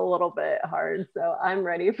is a little bit hard. So I'm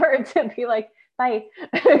ready for it to be like, bye.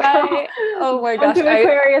 Oh my gosh. To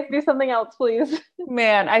Aquarius, do something else, please.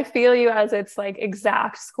 Man, I feel you as it's like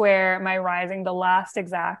exact square, my rising, the last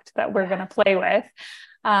exact that we're going to play with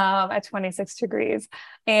at 26 degrees.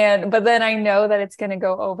 But then I know that it's going to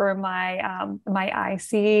go over my my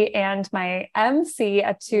IC and my MC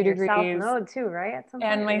at 2 degrees. South node too, right? At some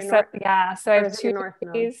point. And my so I have 2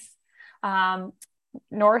 degrees.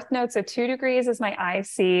 North node, so 2 degrees is my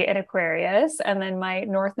IC in Aquarius, and then my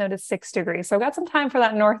north node is 6 degrees. So I've got some time for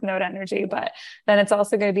that north node energy, but then it's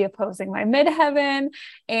also going to be opposing my midheaven,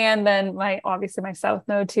 and then obviously my south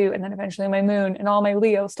node too, and then eventually my moon and all my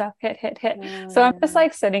Leo stuff hit. So I'm just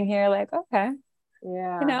like sitting here like, okay,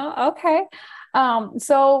 okay.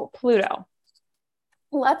 So Pluto.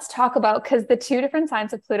 Let's talk about, because the 2 different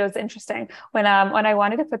signs of Pluto is interesting. When I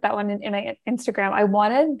wanted to put that one in my Instagram, I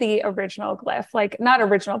wanted the original glyph, like not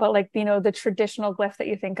original, but like, the traditional glyph that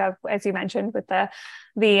you think of, as you mentioned, with the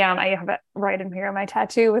I have it right in here, my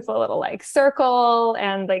tattoo with a little like circle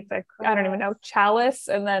and like I don't even know, chalice.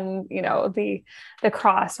 And then, the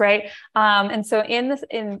cross. Right. And so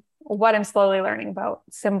in what I'm slowly learning about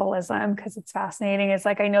symbolism, because it's fascinating, is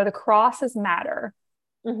like, I know the cross is matter.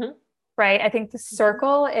 Mm-hmm. Right. I think the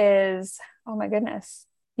circle is, oh my goodness,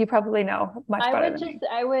 you probably know much better than me.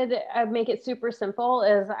 I would make it super simple.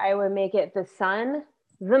 I would make it the sun,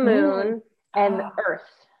 the moon, and Earth.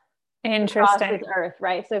 Interesting. The cross is Earth,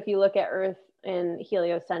 right? So if you look at Earth in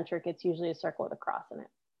heliocentric, it's usually a circle with a cross in it.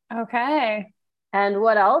 Okay. And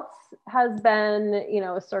what else has been,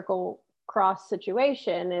 a circle cross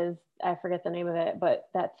situation is, I forget the name of it, but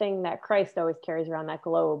that thing that Christ always carries around, that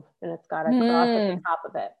globe, and it's got a cross at the top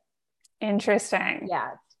of it. Interesting.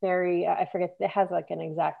 Yeah, it's very, I forget, it has like an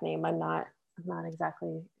exact name. I'm not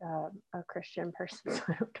exactly a Christian person, so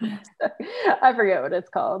I don't know. I forget what it's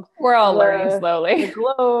called. We're all learning slowly. The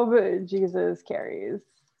globe Jesus carries.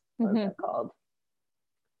 What's it called?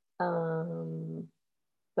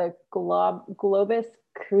 The globus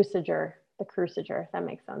cruciger. The cruciger. That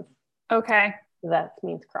makes sense. Okay. That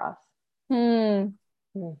means cross. And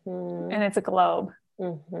it's a globe.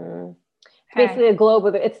 Basically a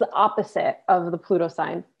globe it's the opposite of the Pluto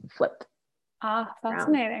sign flipped.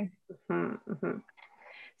 Fascinating.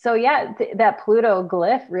 So yeah, that Pluto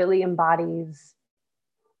glyph really embodies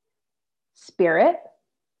spirit,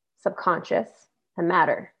 subconscious, and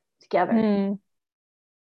matter together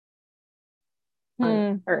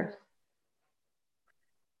on Earth.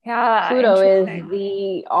 Yeah, Pluto is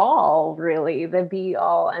the all, really, the be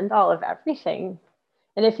all end all of everything.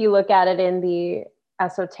 And if you look at it in the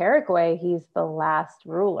esoteric way, he's the last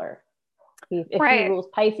ruler. If he rules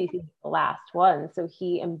Pisces, he's the last one. So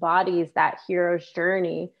he embodies that hero's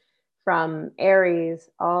journey from Aries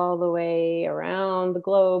all the way around the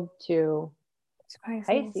globe to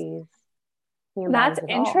Pisces. That's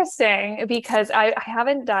interesting because I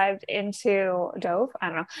haven't gone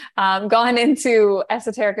into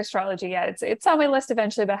esoteric astrology yet. It's on my list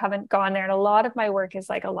eventually, but I haven't gone there. And a lot of my work is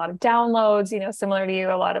like a lot of downloads, similar to you,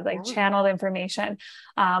 a lot of like channeled information.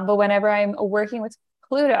 But whenever I'm working with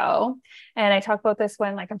Pluto, and I talk about this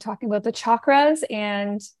when like I'm talking about the chakras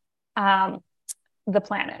and the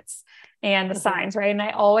planets and the signs, right? And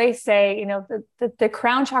I always say, the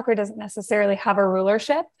crown chakra doesn't necessarily have a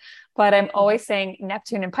rulership, but I'm always saying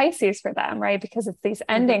Neptune and Pisces for them, right? Because it's these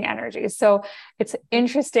ending energies. So it's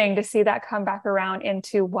interesting to see that come back around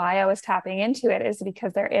into why I was tapping into it, is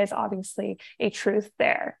because there is obviously a truth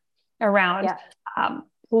there around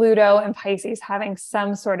Pluto and Pisces having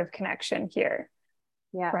some sort of connection here.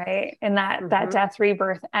 Yeah. Right. And that death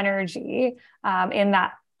rebirth energy in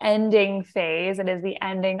that ending phase. It is the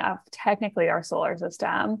ending of technically our solar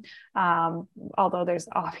system. Although there's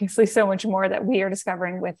obviously so much more that we are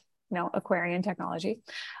discovering with Aquarian technology.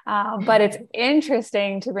 But it's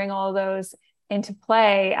interesting to bring all those into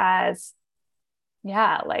play as,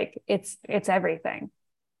 like it's everything.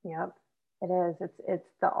 Yep, it is. It's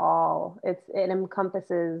the all. It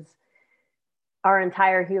encompasses our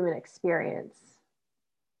entire human experience,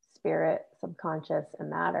 spirit, subconscious, and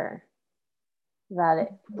matter.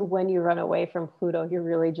 When you run away from Pluto, you're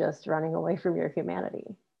really just running away from your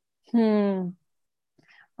humanity.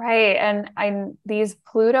 Right. And these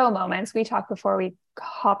Pluto moments, we talked before we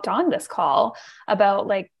hopped on this call about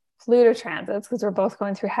like Pluto transits, because we're both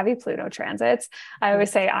going through heavy Pluto transits. I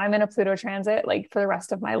always say I'm in a Pluto transit like for the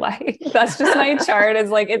rest of my life. That's just my chart, is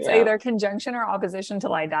like it's either conjunction or opposition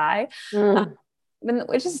till I die,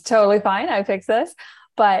 which is totally fine. I fix this.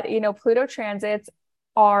 But, Pluto transits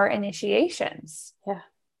are initiations. Yeah.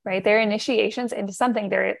 Right. They're initiations into something.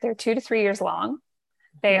 They're 2 to 3 years long.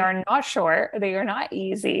 They are not short. They are not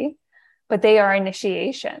easy, but they are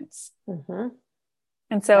initiations.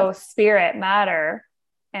 And so spirit, matter,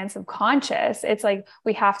 and subconscious, it's like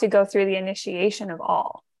we have to go through the initiation of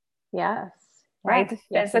all. Yes. Right. The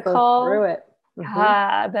physical, through it.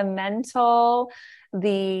 The mental,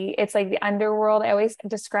 it's like the underworld. I always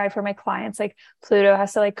describe for my clients, like Pluto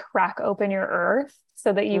has to like crack open your earth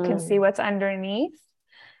so that you can see what's underneath.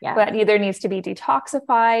 Yeah. But either needs to be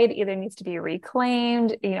detoxified, either needs to be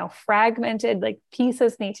reclaimed, fragmented, like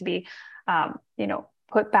pieces need to be,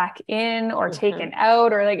 put back in or taken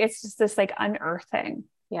out, or like, it's just this like unearthing.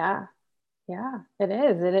 Yeah. Yeah, it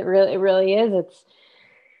is. It really is. It's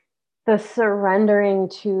the surrendering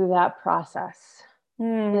to that process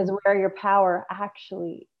is where your power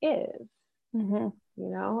actually is.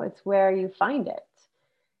 It's where you find it.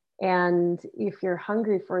 And if you're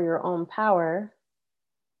hungry for your own power,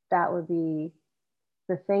 that would be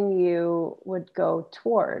the thing you would go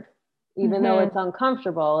toward. Even though it's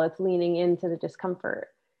uncomfortable, it's leaning into the discomfort,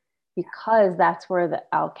 because that's where the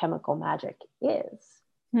alchemical magic is.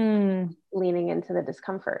 Leaning into the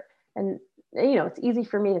discomfort. And, it's easy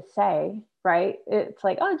for me to say, right? It's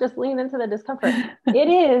like, oh, just lean into the discomfort. It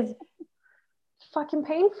is fucking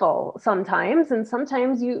painful sometimes. And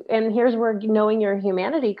sometimes and here's where knowing your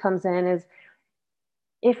humanity comes in, is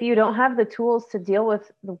if you don't have the tools to deal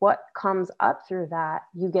with what comes up through that,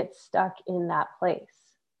 you get stuck in that place.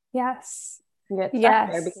 Yes. You get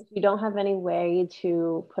stuck there because you don't have any way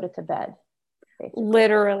to put it to bed. Basically.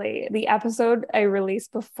 Literally, the episode I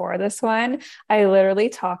released before this one, I literally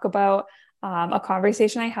talk about a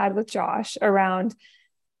conversation I had with Josh around,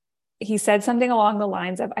 he said something along the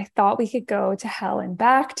lines of, I thought we could go to hell and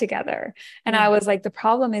back together. And I was like, the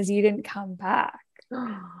problem is you didn't come back.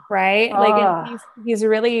 Right. Like he's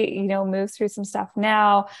really, moved through some stuff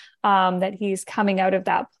now, that he's coming out of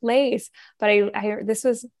that place. But I this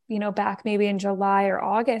was, back maybe in July or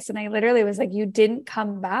August. And I literally was like, you didn't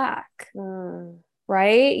come back.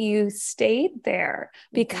 Right. You stayed there,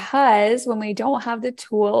 because when we don't have the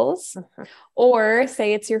tools, or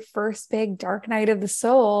say it's your first big dark night of the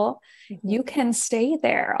soul, you can stay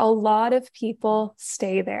there. A lot of people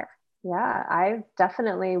stay there. Yeah, I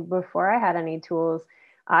definitely, before I had any tools,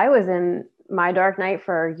 I was in my dark night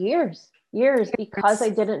for years, because I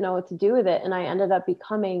didn't know what to do with it. And I ended up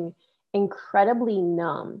becoming incredibly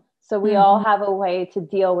numb. So we all have a way to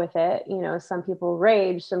deal with it. Some people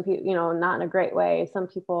rage, some people, not in a great way. Some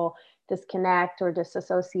people disconnect or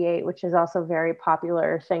disassociate, which is also a very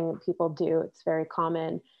popular thing that people do. It's very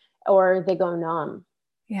common. Or they go numb.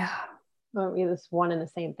 Yeah. Well, it's one and the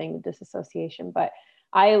same thing, disassociation. But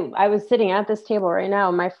I was sitting at this table right now.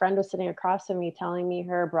 My friend was sitting across from me telling me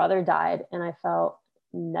her brother died, and I felt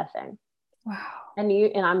nothing. Wow.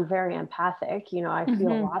 And I'm very empathic. I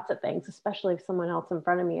feel lots of things, especially if someone else in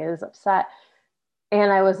front of me is upset.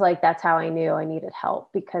 And I was like, that's how I knew I needed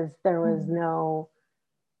help, because there was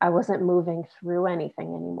I wasn't moving through anything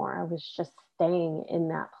anymore. I was just staying in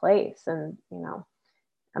that place. And,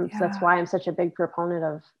 so that's why I'm such a big proponent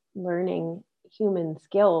of learning human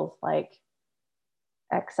skills like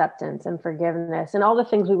acceptance and forgiveness and all the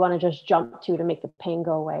things we want to just jump to make the pain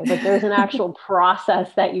go away. But there's an actual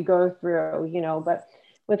process that you go through, but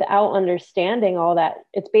without understanding all that,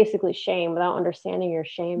 it's basically shame. Without understanding your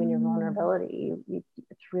shame and your vulnerability,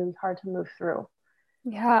 it's really hard to move through.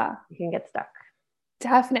 Yeah. You can get stuck.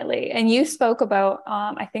 Definitely. And you spoke about,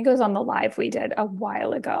 I think it was on the live we did a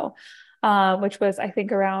while ago, which was, I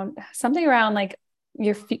think something around like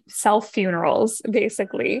your self funerals,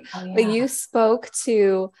 basically. Oh, yeah. But you spoke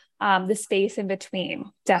to the space in between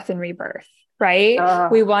death and rebirth, right?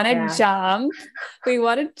 We want to jump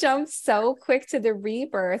so quick to the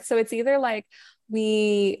rebirth. So it's either like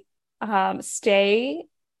we stay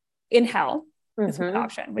in hell, It's one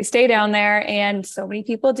option. We stay down there, and so many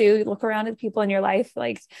people do. You look around at people in your life,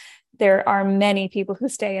 like there are many people who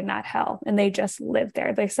stay in that hell and they just live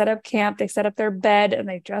there. They set up camp, they set up their bed, and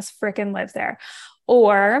they just freaking live there.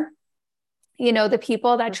 Or, you know, the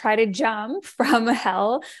people that try to jump from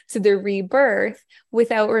hell to the rebirth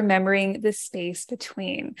without remembering the space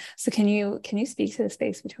between. So can you speak to the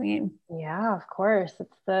space between? Yeah, of course.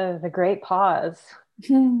 It's the great pause.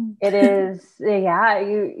 It is, yeah,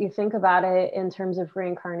 you think about it in terms of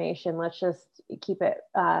reincarnation. Let's just keep it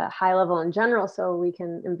high level in general so we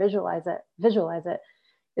can visualize it.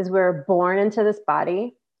 Is we're born into this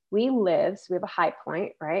body, we live, so we have a high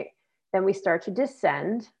point, right? Then we start to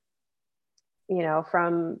descend, you know,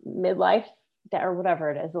 from midlife or whatever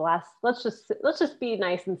it is, the last, let's just be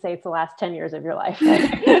nice and say it's the last 10 years of your life.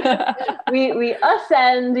 Right? we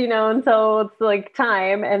ascend, you know, until it's like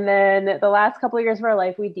time. And then the last couple of years of our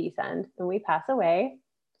life, we descend and we pass away.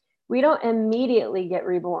 We don't immediately get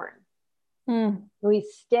reborn. We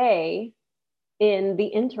stay in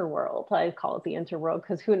the interworld. I call it the interworld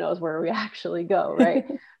because who knows where we actually go, right?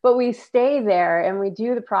 But we stay there and we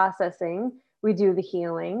do the processing, we do the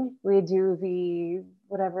healing, we do the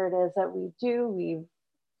whatever it is that we do.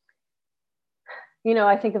 You know,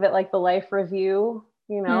 I think of it like the life review,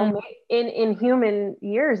 you know, in human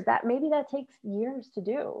years, that maybe that takes years to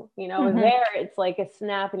do, you know, there it's like a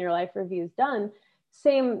snap and your life review is done.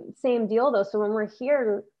 Same deal though. So when we're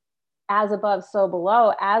here, as above, so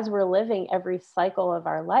below, as we're living every cycle of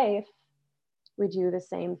our life, we do the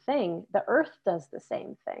same thing. The earth does the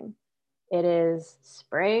same thing. It is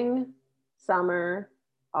spring, summer,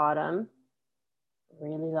 autumn,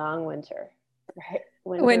 really long winter, right?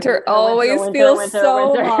 Winter always feels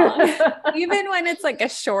so long. Even when it's like a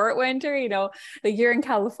short winter, you know, like you're in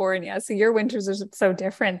California, so your winters are so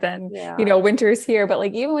different than, you know, winters here. But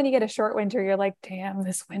like, even when you get a short winter, you're like, damn,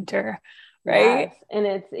 this winter. Right. Yes. And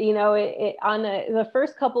it's, you know, it on the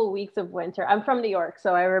first couple of weeks of winter, I'm from New York,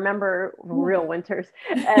 so I remember real winters.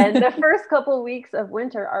 And the first couple of weeks of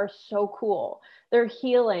winter are so cool. They're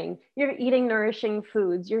healing. You're eating nourishing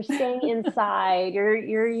foods. You're staying inside.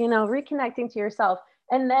 You're, you know, reconnecting to yourself.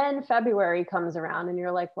 And then February comes around and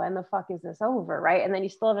you're like, when the fuck is this over? Right. And then you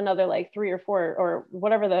still have another like 3 or 4 or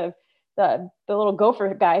whatever the little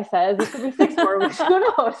gopher guy says, it could be 6 more weeks, who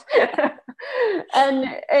knows?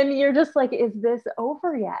 and you're just like, is this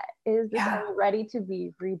over yet? Is this ready to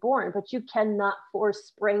be reborn? But you cannot force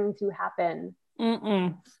spring to happen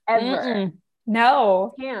ever.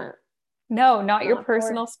 No, you can't. No, not your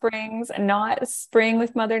personal springs, not spring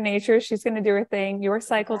with Mother Nature. She's going to do her thing. Your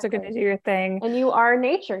cycles are going to do your thing. And you are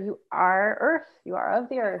nature. You are earth. You are of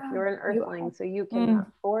the earth. You're an earthling. So you cannot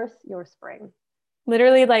force your spring.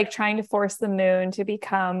 Literally like trying to force the moon to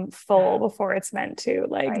become full before it's meant to.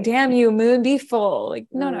 Like, damn you, moon, be full. Like,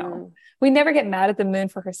 no. We never get mad at the moon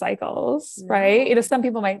for her cycles, right? You know, some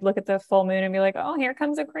people might look at the full moon and be like, oh, here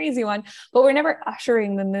comes a crazy one. But we're never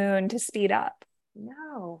ushering the moon to speed up.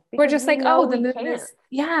 No. We're just like, oh, the moon is,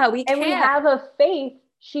 we can't. And we have a faith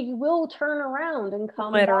she will turn around and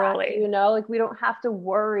come back, you know, like we don't have to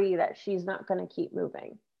worry that she's not going to keep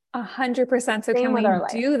moving. 100%. So can we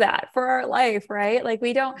do that for our life, right? Like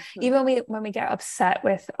we don't, even when we get upset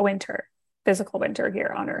with a winter, physical winter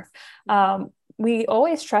here on earth, we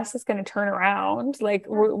always trust it's going to turn around. Like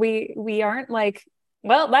we aren't like,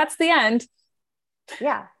 well, that's the end.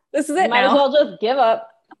 Yeah. This is it. Might as well just give up.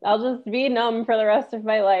 I'll just be numb for the rest of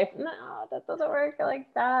my life. No, that doesn't work like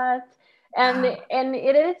that. And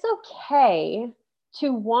it's okay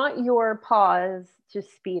to want your pause to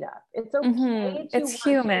speed up. It's okay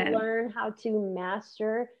to learn how to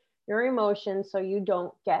master your emotions so you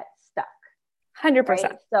don't get stuck. 100%.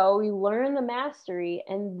 Right? So you learn the mastery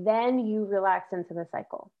and then you relax into the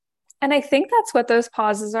cycle. And I think that's what those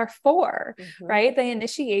pauses are for, right? The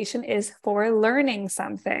initiation is for learning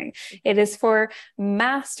something. It is for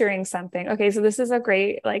mastering something. Okay, so this is a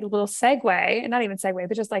great like little segue, not even segue,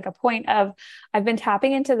 but just like a point of, I've been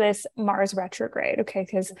tapping into this Mars retrograde. Okay,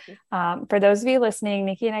 because for those of you listening,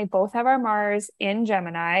 Nikki and I both have our Mars in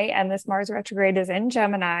Gemini, and this Mars retrograde is in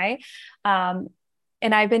Gemini.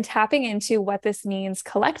 And I've been tapping into what this means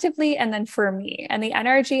collectively and then for me. And the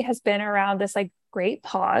energy has been around this like great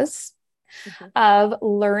pause of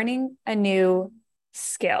learning a new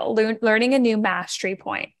skill, learning a new mastery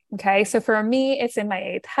point. Okay. So for me, it's in my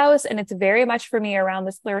 8th house, and it's very much for me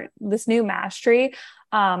around this new mastery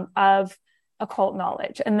of occult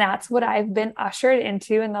knowledge. And that's what I've been ushered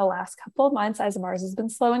into in the last couple of months as Mars has been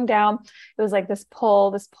slowing down. It was like this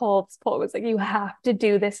pull. It was like, you have to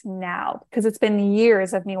do this now, because it's been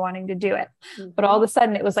years of me wanting to do it. But all of a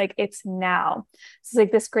sudden it was like, it's now. So it's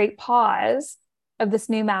like this great pause of this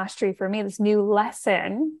new mastery for me, this new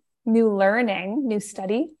lesson, new learning, new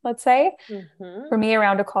study, let's say, for me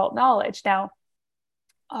around occult knowledge. Now,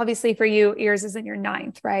 obviously for you, yours is in your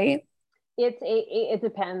ninth, right? It's eight, it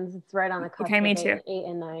depends. It's right on the cusp Okay, me of too. eight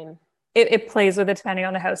and nine. It plays with it depending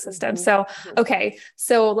on the house system. So, okay.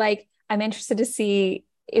 So like, I'm interested to see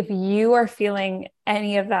if you are feeling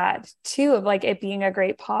any of that too, of like it being a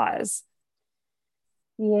great pause.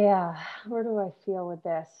 Yeah. Where do I feel with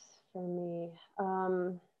this for me?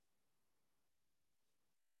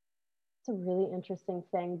 It's a really interesting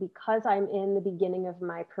thing because I'm in the beginning of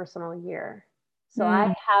my personal year. So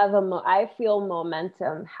I have I feel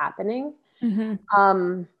momentum happening.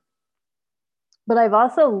 But I've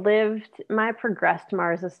also lived, my progressed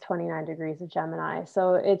Mars is 29 degrees of Gemini.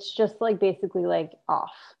 So it's just like basically like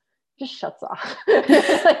off, just shuts off.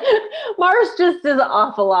 Like, Mars just is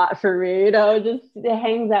off a lot for me, you know, just it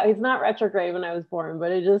hangs out. He's not retrograde when I was born,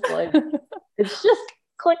 but it just like, it's just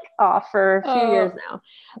click off for a few years now.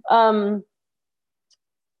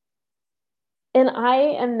 And I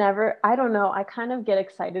am never, I don't know, I kind of get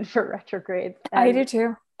excited for retrogrades. I do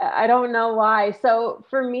too. I don't know why. So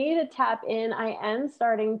for me to tap in, I am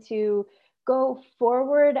starting to go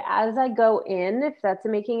forward as I go in, if that's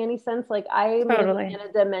making any sense. Like I'm living in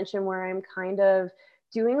a dimension where I'm kind of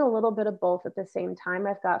doing a little bit of both at the same time.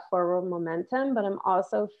 I've got forward momentum, but I'm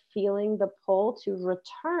also feeling the pull to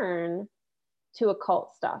return to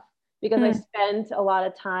occult stuff because I spent a lot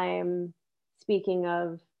of time speaking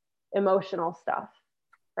of emotional stuff,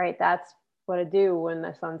 right? That's what I do when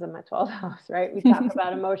the sun's in my 12th house, right? We talk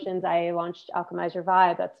about emotions. I launched Alchemize Your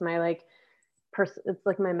Vibe. That's my like it's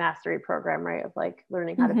like my mastery program, right? Of like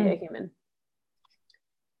learning how to be a human.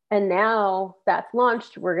 And now that's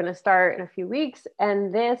launched. We're going to start in a few weeks.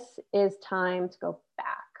 And this is time to go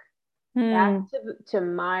back to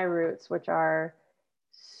my roots, which are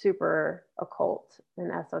super occult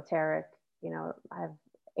and esoteric. You know, I have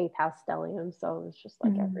 8th house stellium. So it's just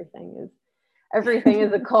like everything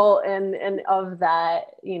is occult and of that,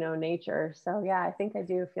 you know, nature. So yeah, I think I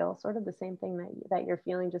do feel sort of the same thing that you're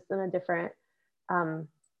feeling, just in a different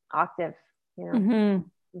octave, you know.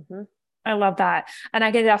 I love that. And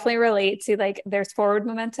I can definitely relate to like there's forward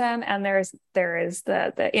momentum and there is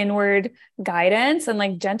the inward guidance and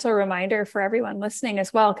like gentle reminder for everyone listening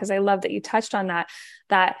as well. Cause I love that you touched on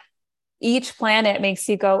that each planet makes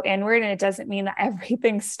you go inward, and it doesn't mean that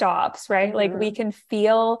everything stops, right? Like we can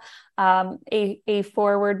feel a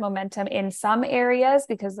forward momentum in some areas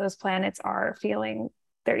because those planets are feeling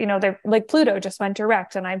they're like Pluto just went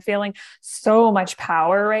direct, and I'm feeling so much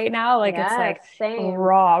power right now. Like it's like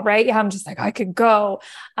raw, right? Yeah, I'm just like, I could go.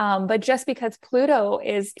 But just because Pluto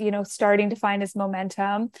is, starting to find his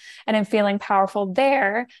momentum and I'm feeling powerful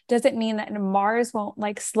there, doesn't mean that Mars won't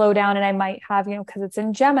like slow down. And I might have, because it's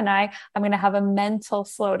in Gemini, I'm going to have a mental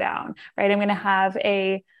slowdown, right? I'm going to have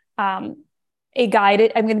I'm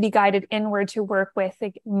going to be guided inward to work with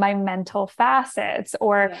like my mental facets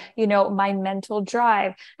or, my mental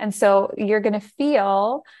drive. And so you're going to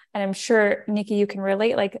feel, and I'm sure Nikki, you can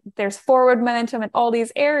relate, like there's forward momentum in all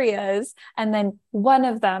these areas. And then one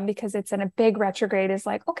of them, because it's in a big retrograde, is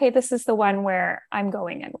like, okay, this is the one where I'm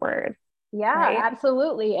going inward. Yeah, right?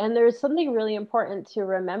 Absolutely. And there's something really important to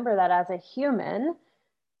remember, that as a human,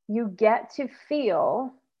 you get to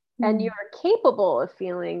feel and you're capable of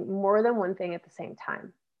feeling more than one thing at the same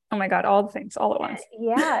time. Oh my God, all the things all at once.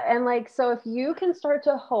 Yeah. And like, so if you can start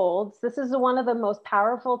to hold, this is one of the most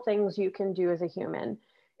powerful things you can do as a human.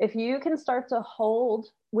 If you can start to hold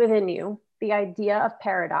within you the idea of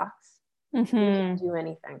paradox, you can do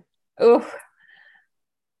anything. Oof.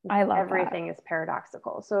 I love everything is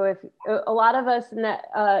paradoxical. So if a lot of us,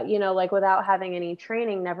 like without having any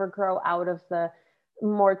training, never grow out of the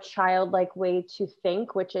more childlike way to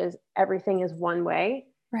think, which is everything is one way,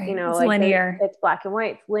 right? It's like linear. It's black and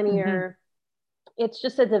white, it's linear. It's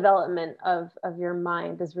just a development of your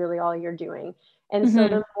mind is really all you're doing. And so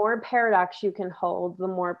the more paradox you can hold, the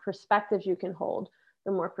more perspectives you can hold,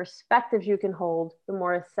 the more perspectives you can hold, the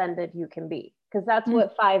more ascended you can be. Because that's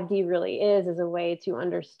what 5D really is a way to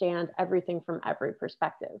understand everything from every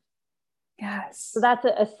perspective. Yes. So that's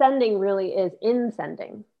ascending really is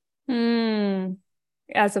inscending.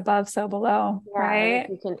 As above, so below, right? If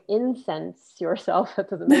you can incense yourself, that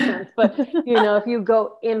doesn't make sense. But, if you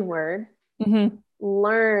go inward,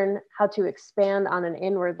 learn how to expand on an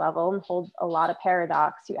inward level and hold a lot of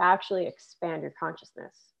paradox, you actually expand your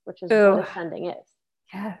consciousness, which is what ascending is.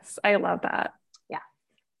 Yes, I love that. Yeah.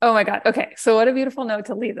 Oh my God. Okay. So what a beautiful note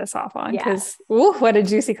to leave this off on, because what a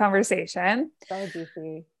juicy conversation. So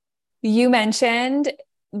juicy. You mentioned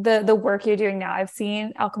the work you're doing now. I've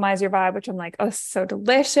seen Alchemize Your Vibe, which I'm like, oh, so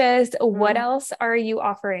delicious. What Mm. else are you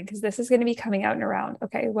offering? Because this is going to be coming out in around,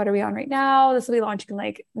 okay, what are we on right now? This will be launching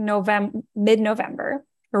like November, mid-November,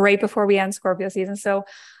 right before we end Scorpio season. So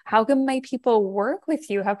how can my people work with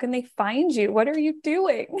you? How can they find you? What are you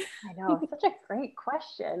doing? I know, such a great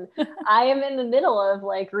question. I am in the middle of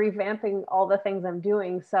like revamping all the things I'm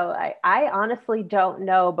doing. So I honestly don't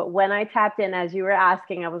know. But when I tapped in, as you were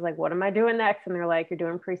asking, I was like, what am I doing next? And they're like, you're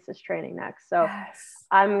doing priestess training next. So Yes.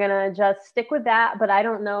 I'm going to just stick with that. But I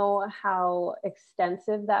don't know how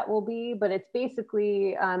extensive that will be. But it's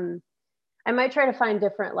basically, I might try to find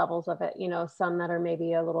different levels of it, some that are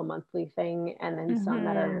maybe a little monthly thing, and then some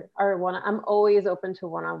that Mm-hmm. are one. I'm always open to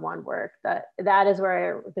one-on-one work. That is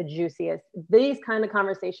where the juiciest. These kind of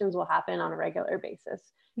conversations will happen on a regular basis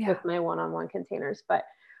Yeah. with my one-on-one containers. But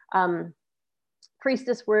um,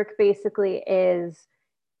 priestess work basically is,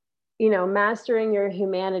 mastering your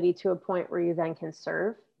humanity to a point where you then can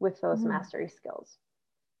serve with those Mm. mastery skills.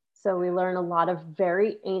 So we learn a lot of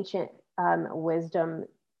very ancient wisdom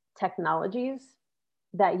technologies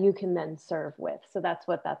that you can then serve with. So that's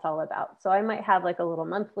what that's all about. So I might have like a little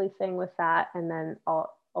monthly thing with that, and then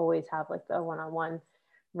I'll always have like the one-on-one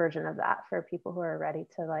version of that for people who are ready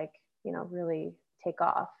to like, really take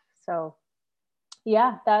off. So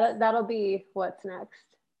yeah, that'll be what's next.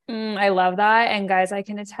 I love that. And guys, I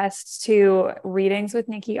can attest to readings with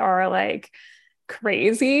Nikki are like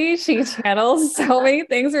crazy. She channels so many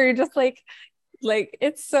things where you're just like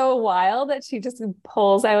it's so wild that she just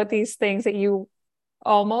pulls out these things that you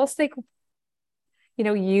almost like,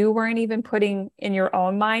 you weren't even putting in your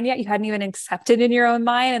own mind yet. You hadn't even accepted in your own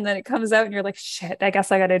mind. And then it comes out and you're like, shit, I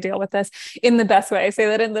guess I got to deal with this in the best way. I say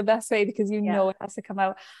that in the best way because Yeah. it has to come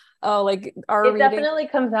out. Oh, like our It reading. definitely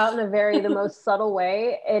comes out in the most subtle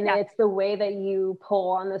way. And Yeah, it's the way that you pull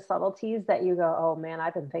on the subtleties that you go, oh man,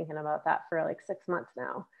 I've been thinking about that for like 6 months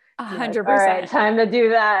now. a And you're like, hundred all right, percent. time to do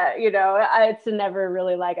that. It's never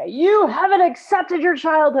really like, you haven't accepted your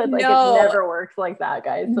childhood. Like it No, never works like that,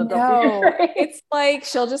 guys. So don't be no. afraid. It's like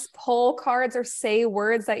she'll just pull cards or say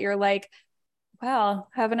words that you're like, well,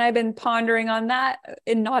 haven't I been pondering on that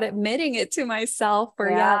and not admitting it to myself for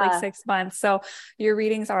like Yeah. 6 months? So your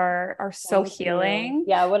readings are so Thank you. healing.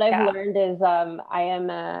 Yeah, what I've Yeah. learned is I am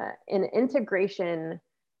an integration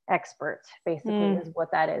expert, basically, is Mm.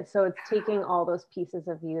 what that is. So it's taking all those pieces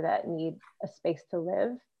of you that need a space to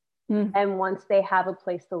live. Mm. And once they have a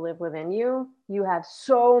place to live within you, you have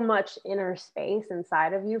so much inner space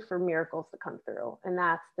inside of you for miracles to come through. And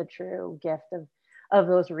that's the true gift of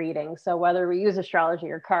those readings. So whether we use astrology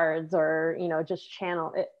or cards or, just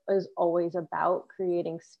channel, it is always about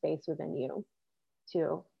creating space within you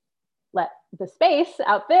to let the space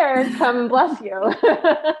out there come and bless you.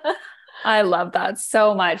 I love that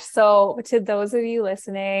so much. So, to those of you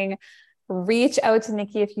listening, reach out to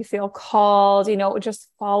Nikki if you feel called, just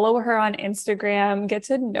follow her on Instagram, get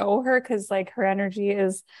to know her because like her energy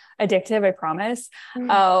is addictive, I promise.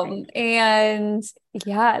 And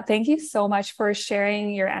yeah, thank you so much for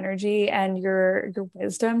sharing your energy and your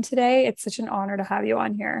wisdom today. It's such an honor to have you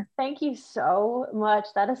on here. Thank you so much.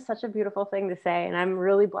 That is such a beautiful thing to say. And I'm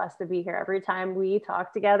really blessed to be here. Every time we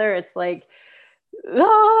talk together, it's like,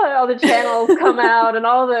 all the channels come out and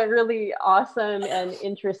all the really awesome and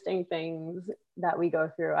interesting things that we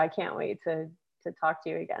go through. I can't wait to talk to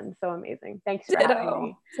you again. So amazing. Thanks for having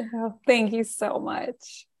me. Ditto. Thank you so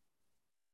much.